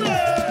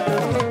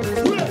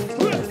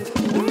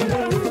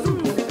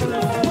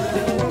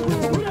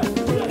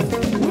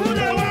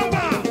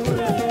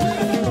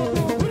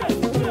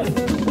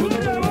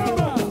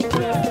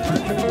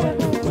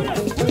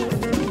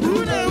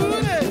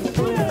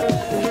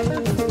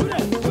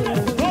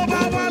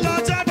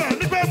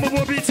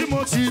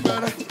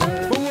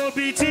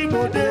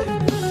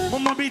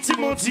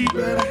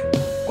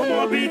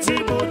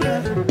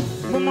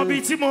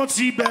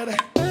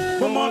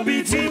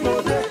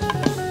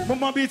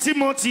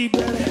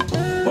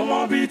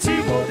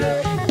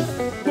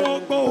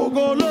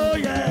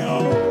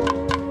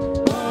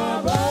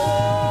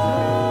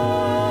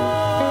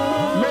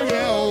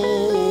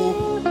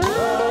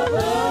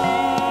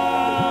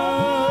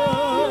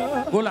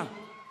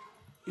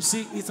 You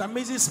see, it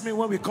amazes me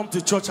when we come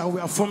to church and we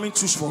are forming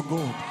church for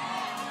God.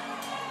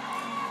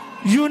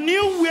 You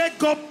knew where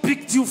God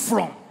picked you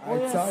from.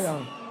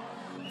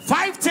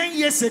 5-10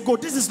 years ago,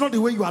 this is not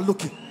the way you are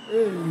looking.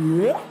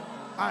 You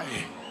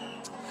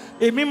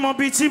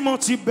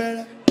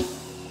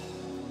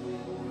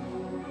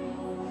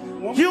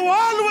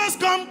always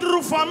come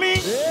through for me.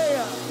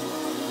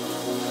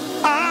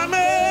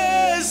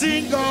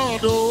 Amazing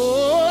God,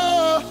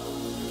 oh,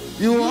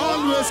 you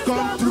always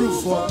come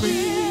through for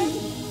me.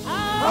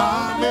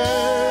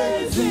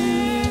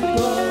 Amazing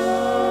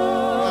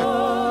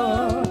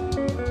God.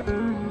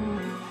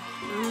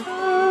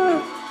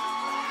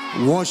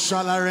 What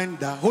shall I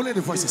render? Hold the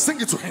voices,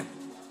 sing it to him.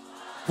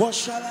 What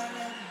shall I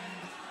render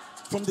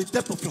from the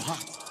depth of your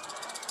heart?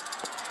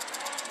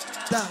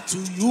 That to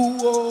you,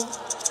 oh,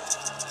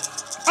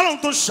 I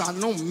don't shall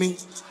know me.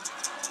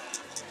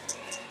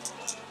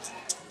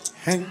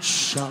 And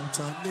shout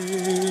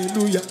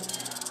hallelujah.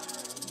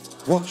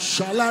 What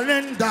shall I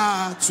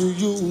render to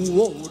you,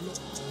 oh Lord?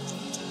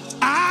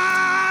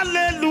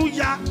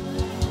 Hallelujah.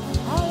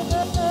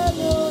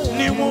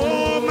 Ni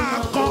mo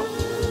ma ko.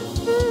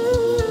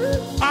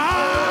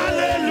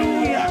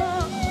 Hallelujah.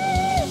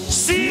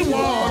 See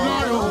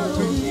what Lord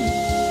me.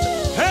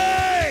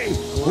 Hey,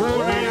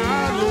 glory,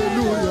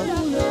 hallelujah.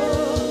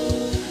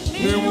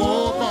 Ni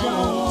mo ma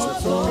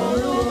ko.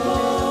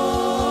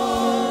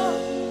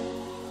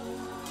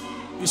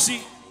 You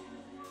see,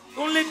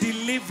 only the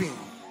living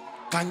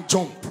can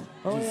jump.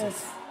 Oh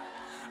yes.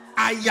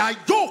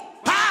 Ayayo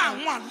pa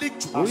won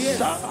leju. Oh yes.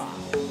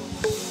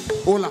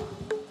 Hola.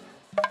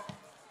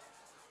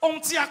 Ohun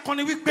tí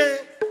akọni wí pé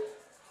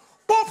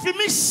ó fi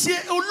mí ṣe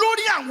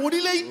olórí àwọn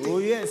orílẹ̀-èdè. Oh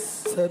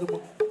yes.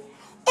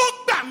 Ó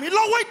gbà mí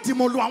lọ́wọ́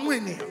ìdìmọ̀lù àwọn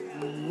ènìyàn.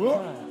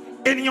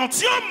 Ènìyàn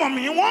tí ó mọ̀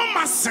mí wọ́n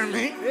máa sìn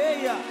mí.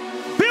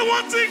 Bí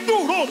wọ́n ti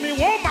gbúrò mi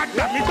wọ́n máa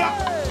gbà mí gbọ́.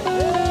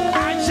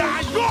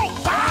 Ayayo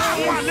pa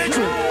àwọn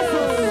àlejò.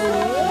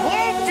 Ó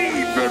fi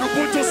ìbẹ̀rù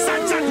bójú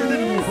sájà nínú.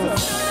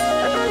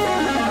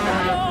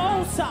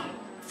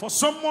 For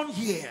someone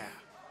here,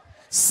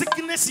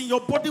 sickness in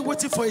your body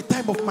waiting for a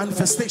time of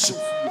manifestation.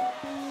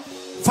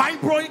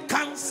 Fibroid,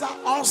 cancer,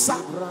 ulcer.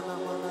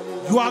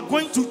 You are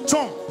going to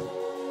jump.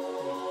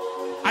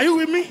 Are you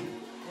with me?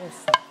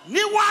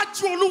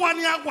 Níwájú Olúwa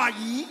ni a wà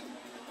yìí.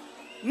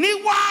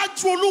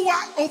 Níwájú Olúwa,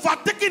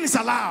 overtaking is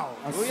allowed.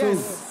 Oh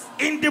yes.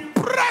 In the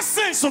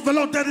presence of the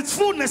Lord, there is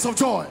fullness of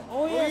joy.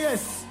 Oh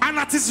yes. And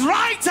at his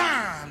right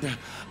hand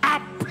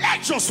are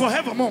pleasures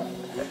forevermore.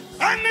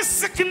 Any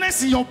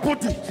sickness in your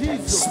body,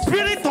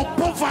 spirit of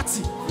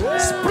poverty,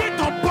 spirit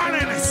of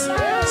barrenness,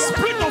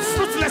 spirit of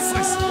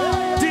fruitlessness,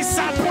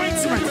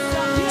 disappointment,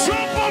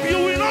 jump up, you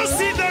will not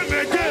see them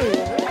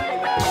again.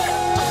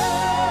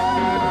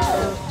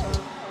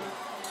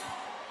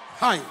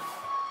 Hi.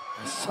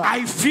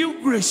 I feel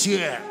grace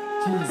here.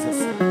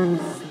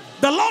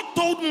 The Lord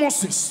told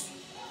Moses,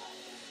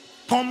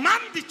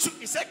 command the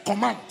children. He said,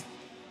 command.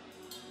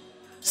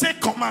 Say,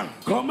 command.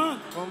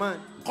 Command.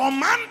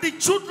 Command the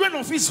children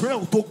of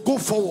Israel to go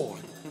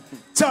forward.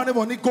 Tell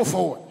everybody, go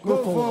forward.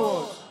 Go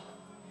forward.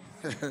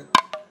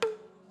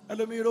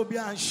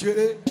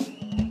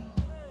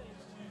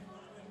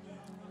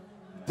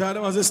 Tell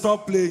them, I say,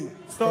 stop playing.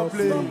 Stop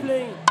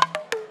playing.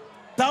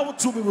 That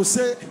two people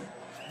say,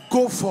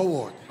 go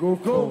forward. Go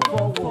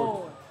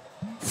forward.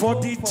 For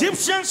the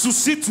Egyptians to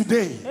see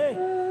today,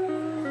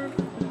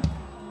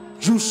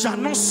 you shall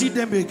not see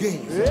them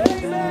again.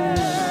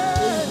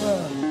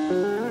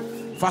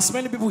 For as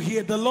many people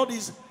here, the Lord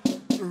is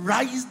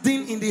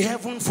rising in the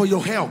heaven for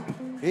your help.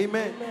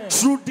 Amen.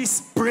 Through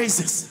these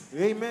praises.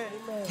 Amen.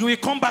 You will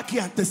come back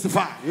here and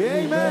testify.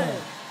 Amen.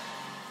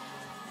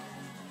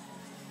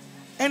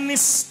 Any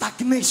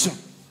stagnation,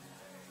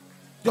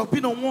 you have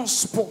been on one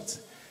spot.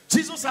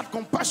 Jesus had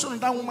compassion on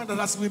that woman that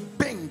has been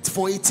bent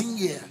for 18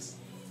 years.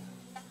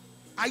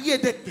 I hear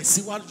that they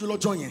see what you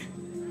join.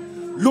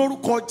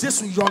 Lord, call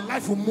Jesus, your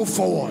life will move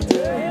forward.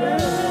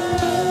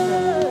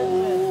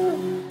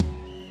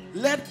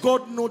 Let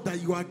God know that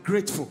you are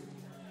grateful.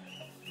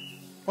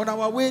 On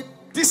our way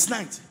this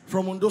night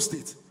from Ondo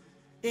State,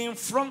 in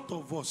front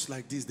of us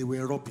like this, they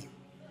were robbing.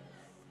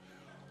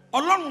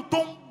 Ọlọ́run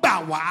tó ń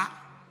gbà wá,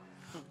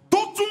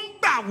 tó tún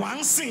gbà wá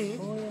ń sìn,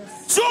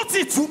 tí ó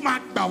ti tún máa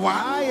gbà wá.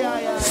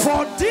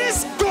 For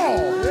this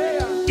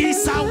God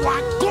is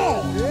our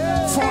God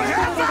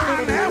forever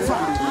and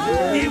ever.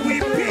 He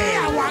will be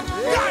our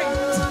guide.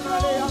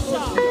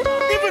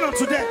 Even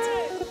unto death.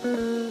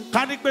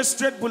 Can it be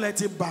straight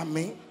bulletin by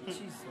me?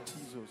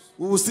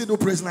 We will still do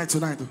praise night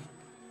tonight.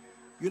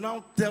 You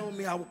now tell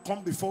me I will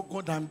come before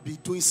God and be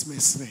doing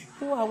smith.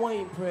 Who I want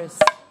to impress?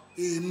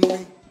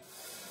 Amen.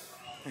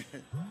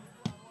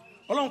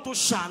 Ọlọ́run tó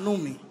ṣàánú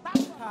mi.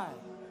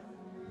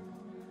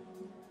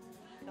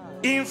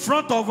 In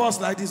front of us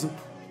like this.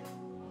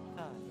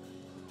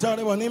 Tell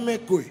them,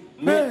 make way.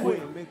 Make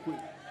way.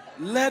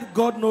 Let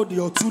God know that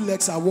your two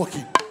legs are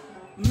walking.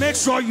 Make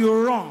sure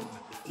you run.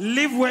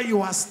 Leave where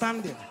you are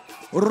standing.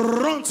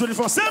 Run to the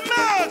front. Say,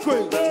 make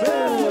way.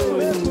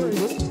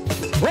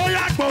 Oh,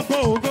 yeah, go,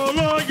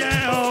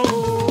 yeah,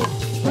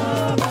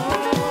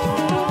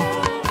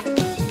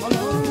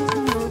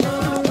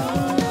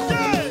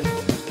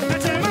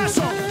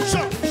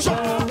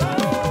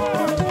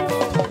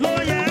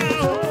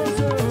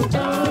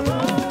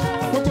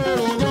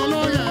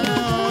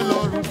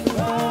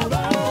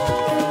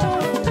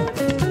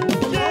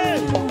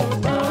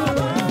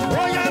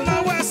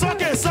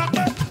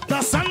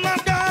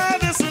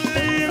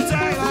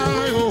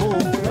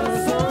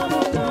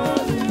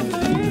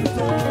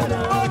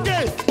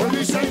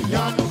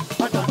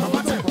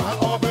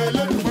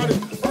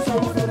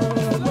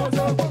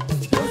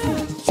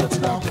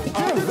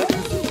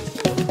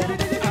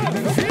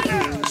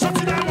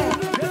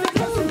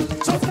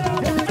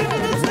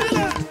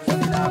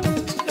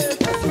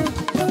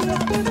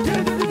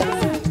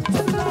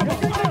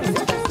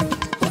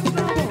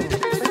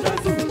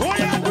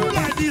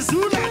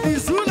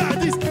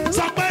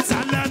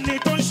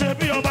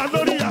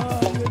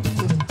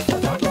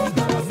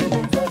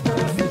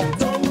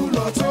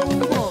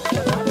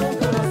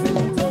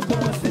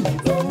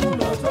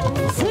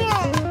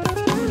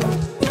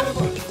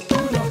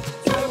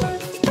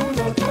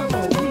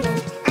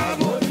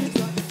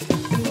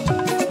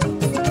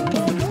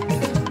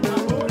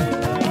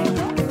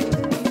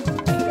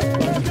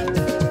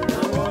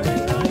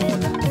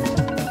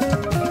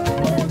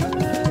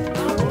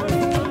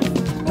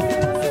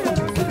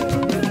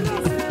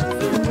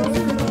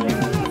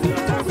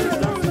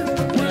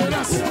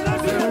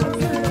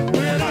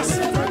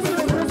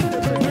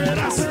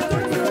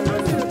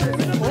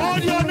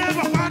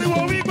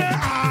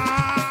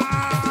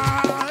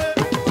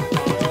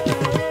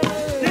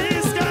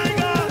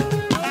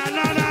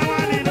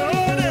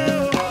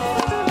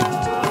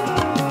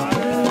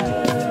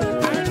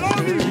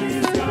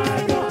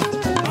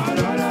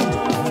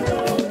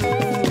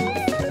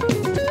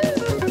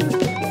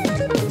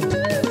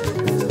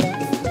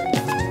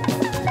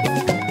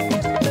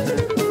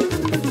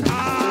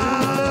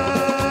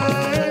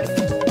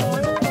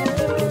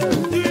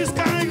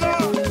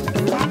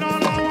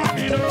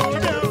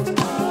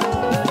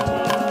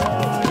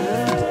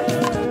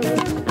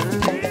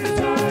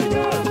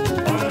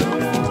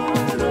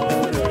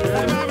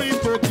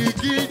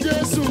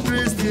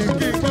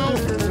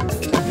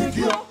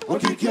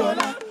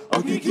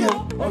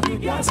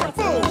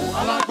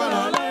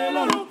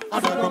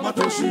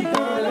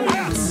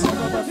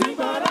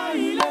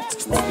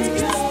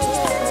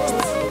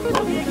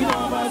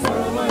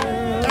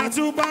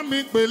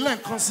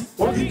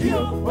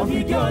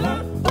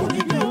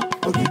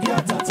 òkìkí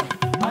àtàtà,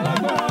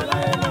 alágbára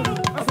láyé lọ́run,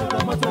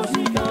 asọ̀rọ̀ mọ́tò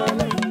sí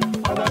kálẹ̀,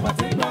 ọ̀dàgbà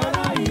tí gbà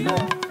láyé lọ,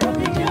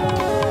 òkìkí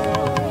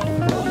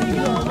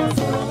ọmọ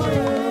sọ̀rọ̀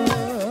mọ́yẹ.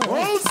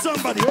 Oh,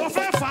 somebody, ó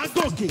fẹ́ fà á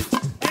gòkè.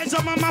 Ẹjọ́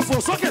máa ma fò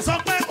sókè sọ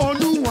pé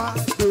Olúwa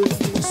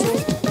gbèmí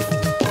sókè.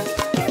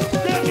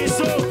 Gbèmí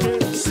sókè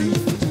sí.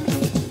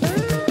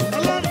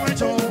 Ọlọ́run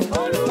ẹjọ́.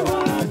 Olúwa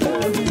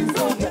gbèmí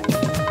sókè,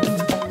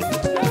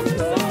 gbèmí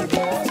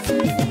sókè sí.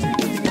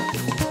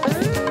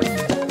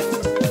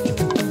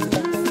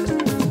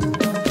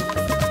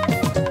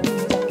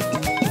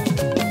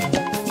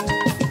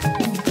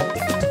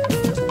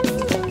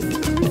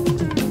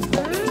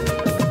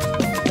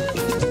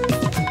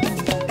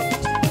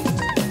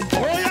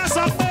 Ó yá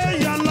sọ pé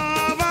your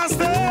love has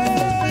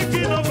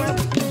taken over.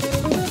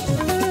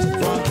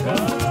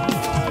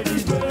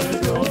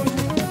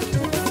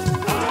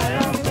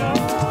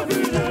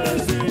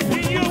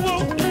 In your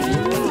will.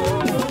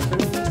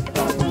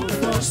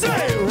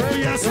 Say, oh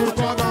yes, oh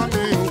cover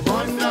me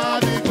under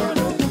the blood.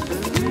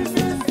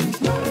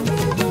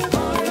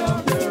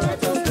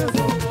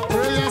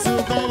 Oh yes,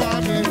 oh cover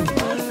me.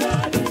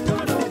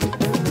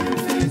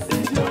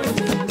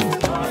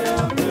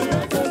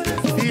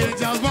 The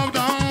angels bow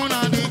down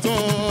and the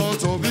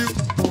thought of you.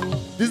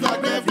 It's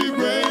like every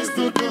grace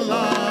to the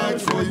light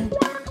for you.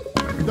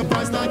 The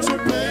price that you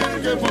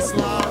paid gave us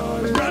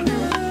life. Brand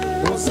new.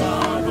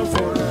 Hosanna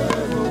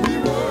forever we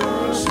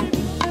worship.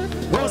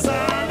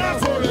 Hosanna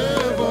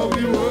forever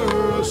we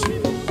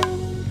worship.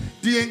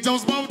 The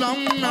angels bow down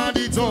and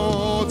the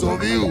thought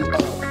of you.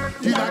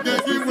 It's like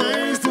every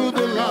grace to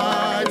the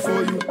light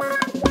for you.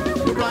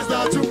 The price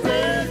that you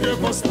paid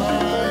gave us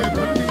life.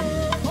 Brand new.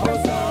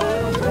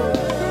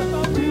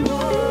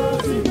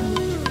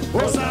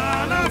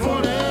 Hosanna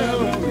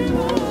forever we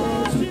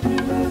worship.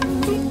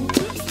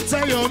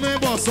 Tell your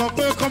neighbor, so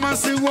come and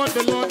see what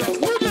the Lord has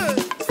done.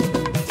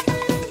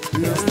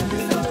 Yes.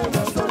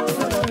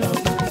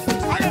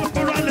 I am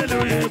for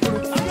hallelujah.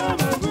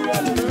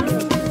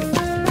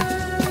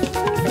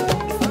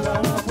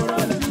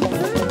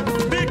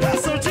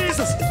 Because of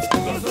Jesus.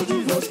 Because of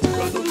Jesus.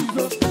 Because of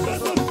Jesus.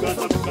 Because of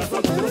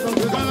Jesus.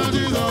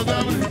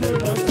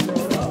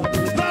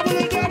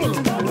 Double, double.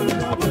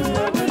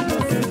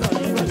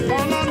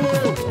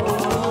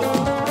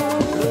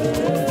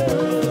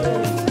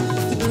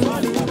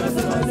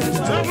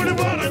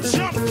 Everybody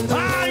jump.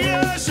 Ah,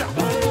 yes.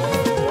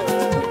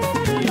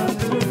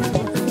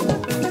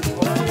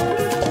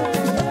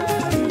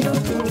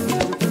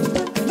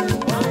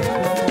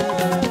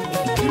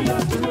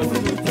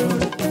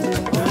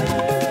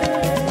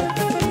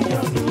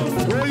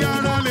 Oh,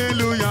 yeah,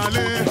 hallelujah.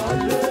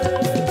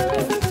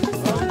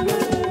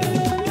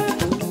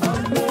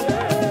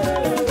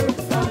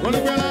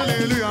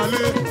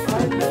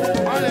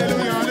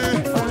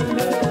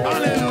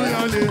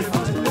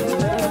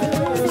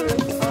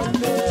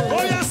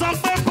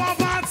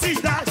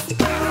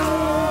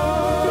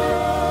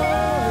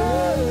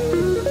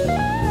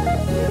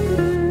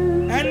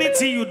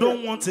 Anything you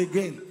don't want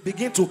again,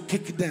 begin to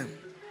kick them.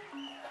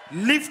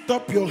 Lift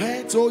up your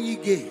heads, O ye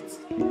gates,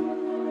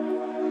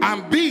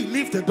 and be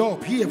lifted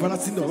up, ye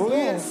everlasting doors. Oh,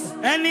 yes.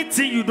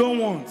 Anything you don't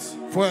want,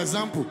 for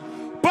example,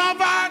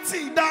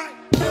 poverty die.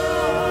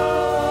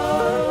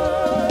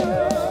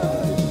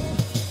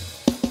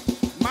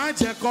 Má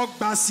jẹ́ kó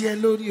gbà sí ẹ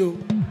lórí o.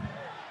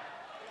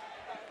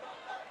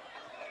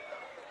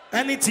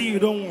 Anything you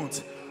don't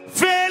want,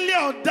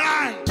 failure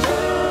die.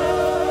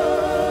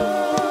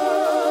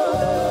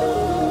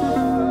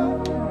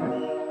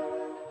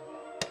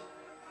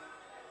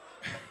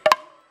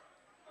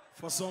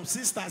 For some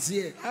sisters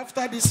here,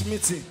 after this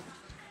meeting,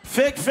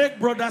 fake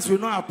brothers will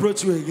not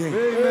approach you again.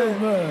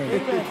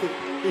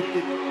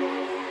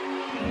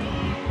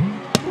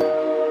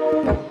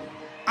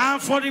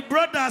 And for the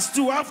brothers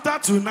too, after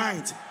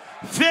tonight,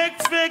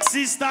 fake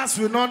sisters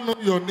will not know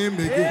your name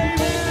again.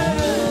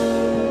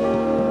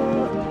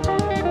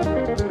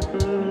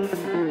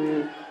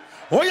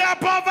 Oh yeah,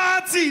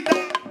 poverty.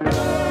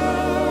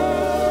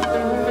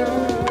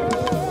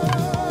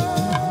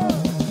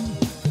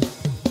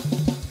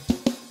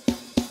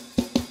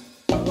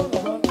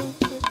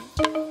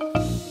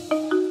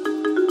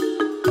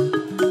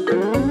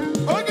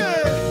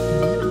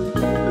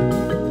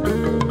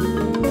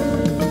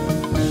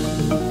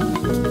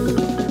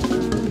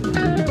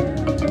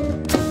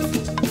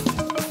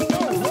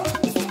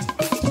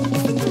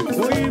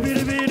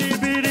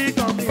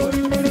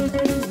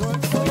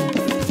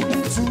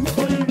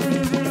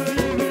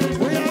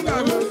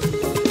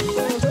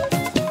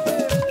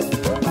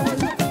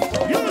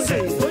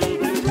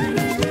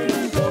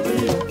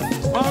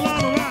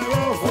 Baba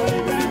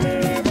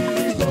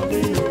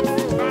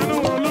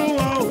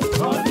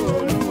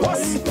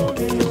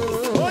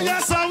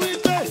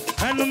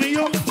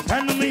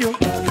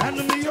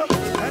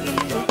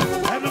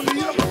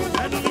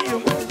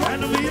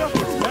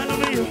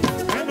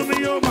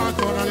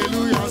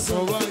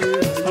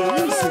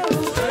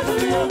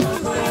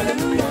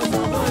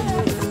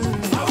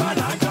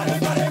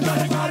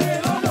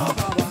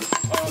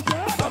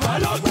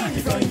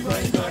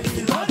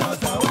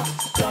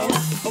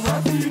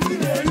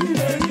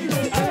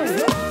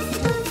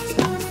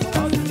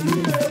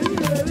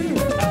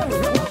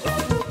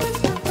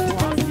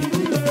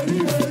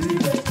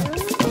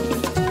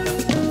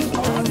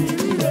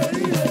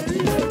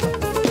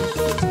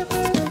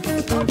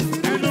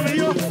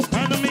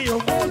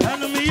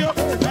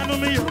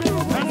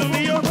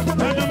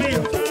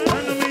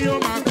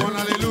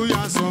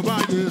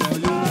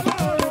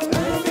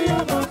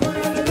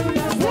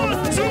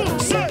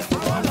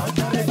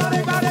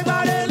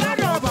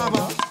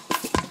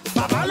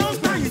Bàbá ló ń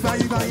gbàyìn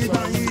gbàyìn gbàyìn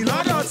gbàyìn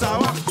lọ́dọ̀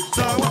tàwa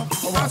tàwa.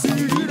 Àwa ti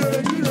ríre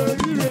ríre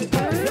ríre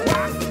wá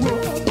wò.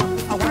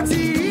 Àwa ti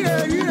ríre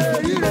ríre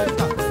ríre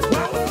gbà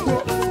wá wò.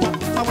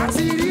 Àwa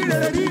ti ríre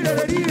ríre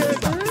ríre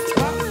gbà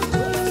wá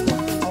wò.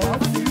 Àwa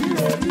ti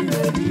ríre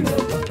ríre ríre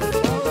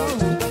gbà wá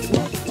wò.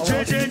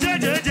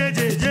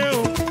 Jẹjẹjẹjẹjẹjẹjẹ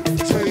o.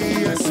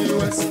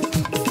 J-E-S-U-S.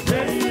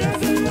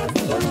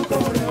 Orúkọ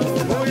rẹ̀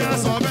o. Ó yá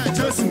sọ bẹ́ẹ̀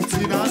Jésù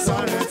ti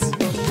Násárẹ́tì.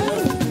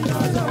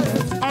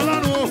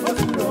 Ọlọ́run o.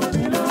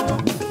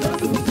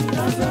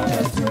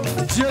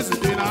 Jésù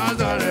ti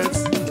Násárẹ́tì.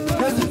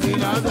 Jésù ti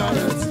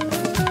Násárẹ́tì.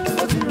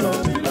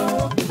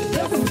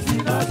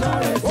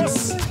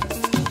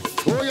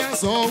 Ó yá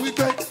sọ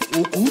wípé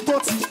òkú tó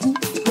ti kú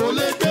kò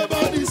lè gbé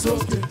bọ́dì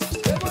sókè.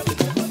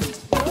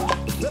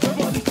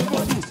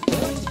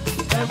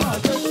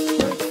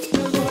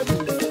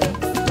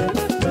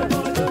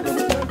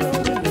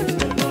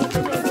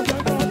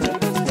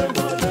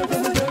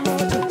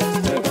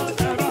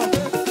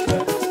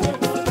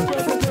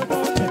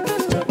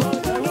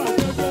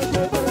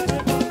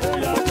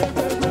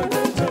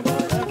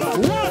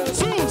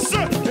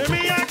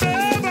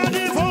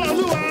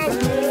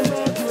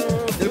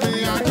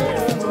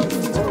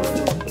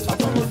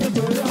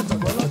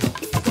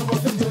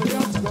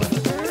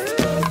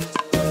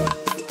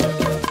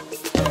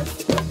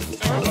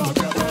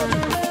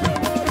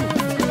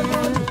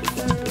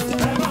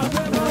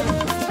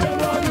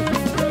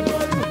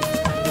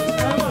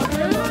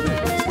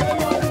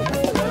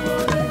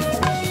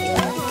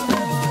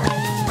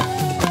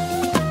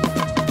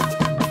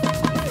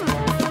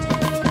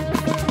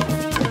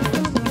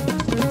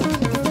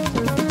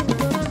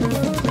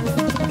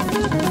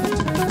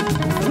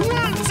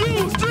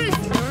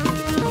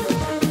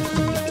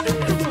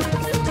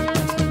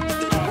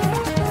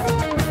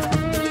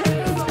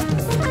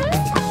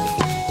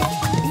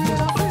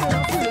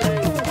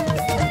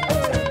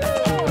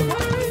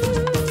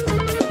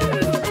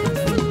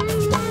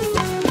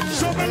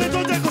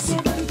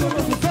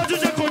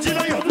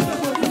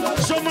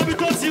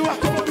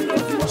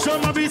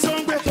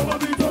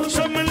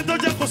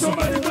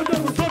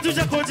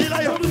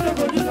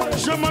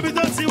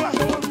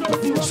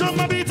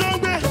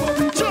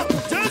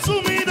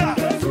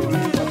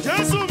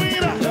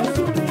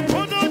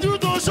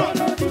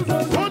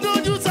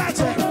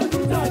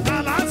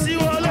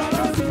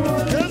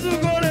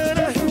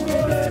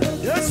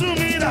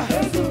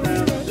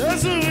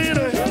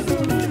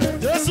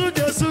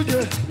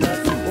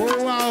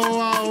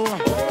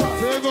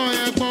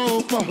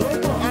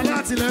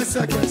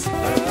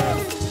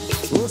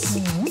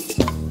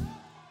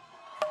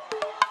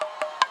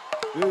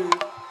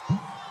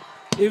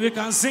 If you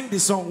can sing the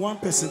song, one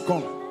person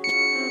come.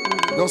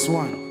 Just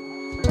one.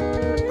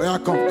 Oh yeah,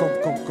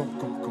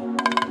 come.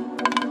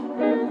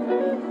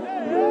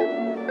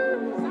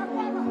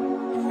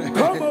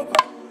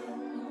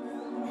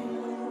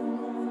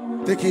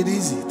 Take it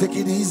easy.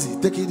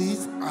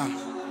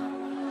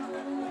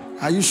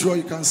 Are you sure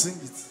you can sing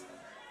it?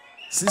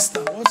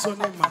 Sister, what's your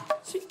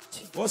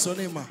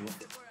name, ma?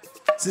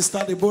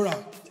 Sister Deborah.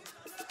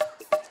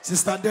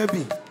 Sister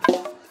Debbie.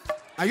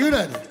 Are you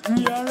ready?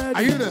 We are ready.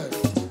 Are you ready?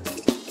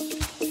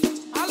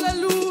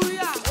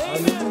 Hallelujah.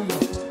 Amen.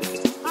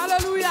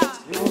 Hallelujah.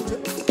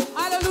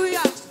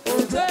 Hallelujah.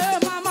 Say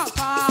mama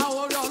pa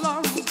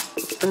Ọlọ́run.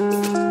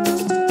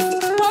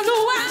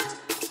 Olúwa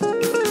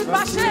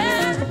bá ṣe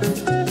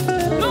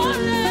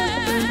lóore.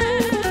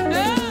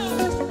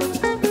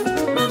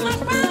 Mama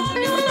pa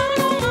Ọlọ́run.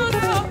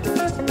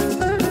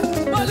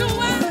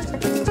 Olúwa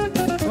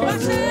bá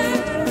ṣe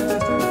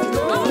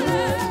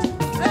lóore.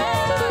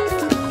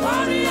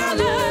 Orí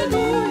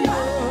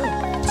hallelujah.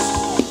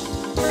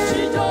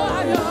 Jíjó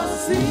ayọ̀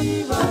sí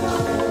bàbá.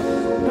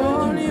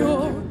 Orí o.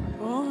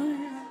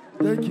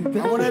 Thank you.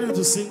 I wanted you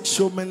to sing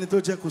Show Many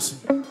to Jekusu.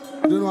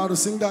 You don't know how to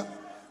sing that?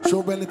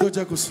 Show Many to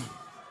Jekusu.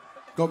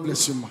 God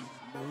bless you, ma.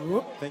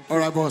 Thank All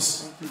right,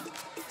 boss.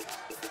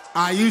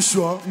 Are you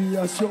sure? you. We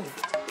are sure.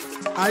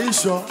 Are you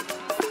sure?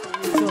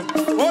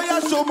 Ó yá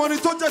show money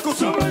tó jẹ́ kó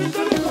sùn.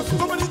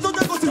 Show money tó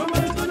jẹ́ kó sùn.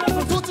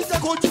 Tó ti jẹ́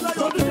kó jí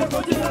láyọ̀.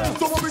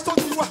 Sọmọ bí tó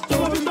ti wà.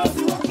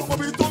 Sọmọ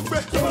bí tó ń gbé.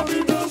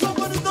 Show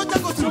money tó jẹ́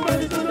kó sùn.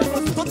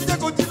 Tó ti jẹ́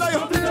kó jí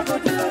láyọ̀.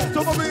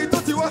 Sọmọ bí tó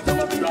ti wà.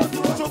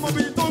 Sọmọ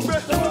bí tó ń gbé.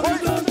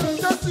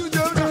 Jésù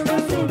jẹ́ ọ̀nà.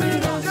 Jésù mi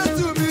dà.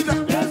 Jésù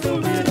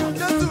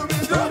mi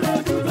dà.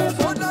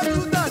 Ó dájú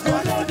dájú.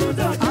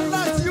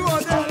 Aláàtí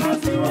wọ̀dẹ.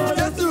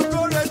 Jésù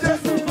kórè dé.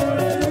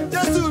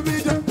 Jésù mi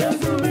dà.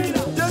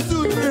 Jésù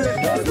mi rè.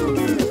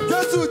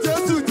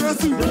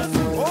 Jésù.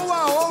 Ó wà.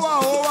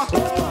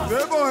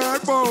 Bébò ẹ̀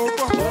pọ̀ ó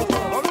pọ̀.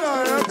 Ọ̀bẹ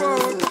ẹ̀ pọ̀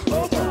ó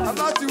pọ̀.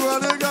 Aláàtí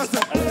wọ̀dẹ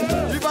gàṣẹ̀.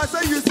 If I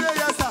say you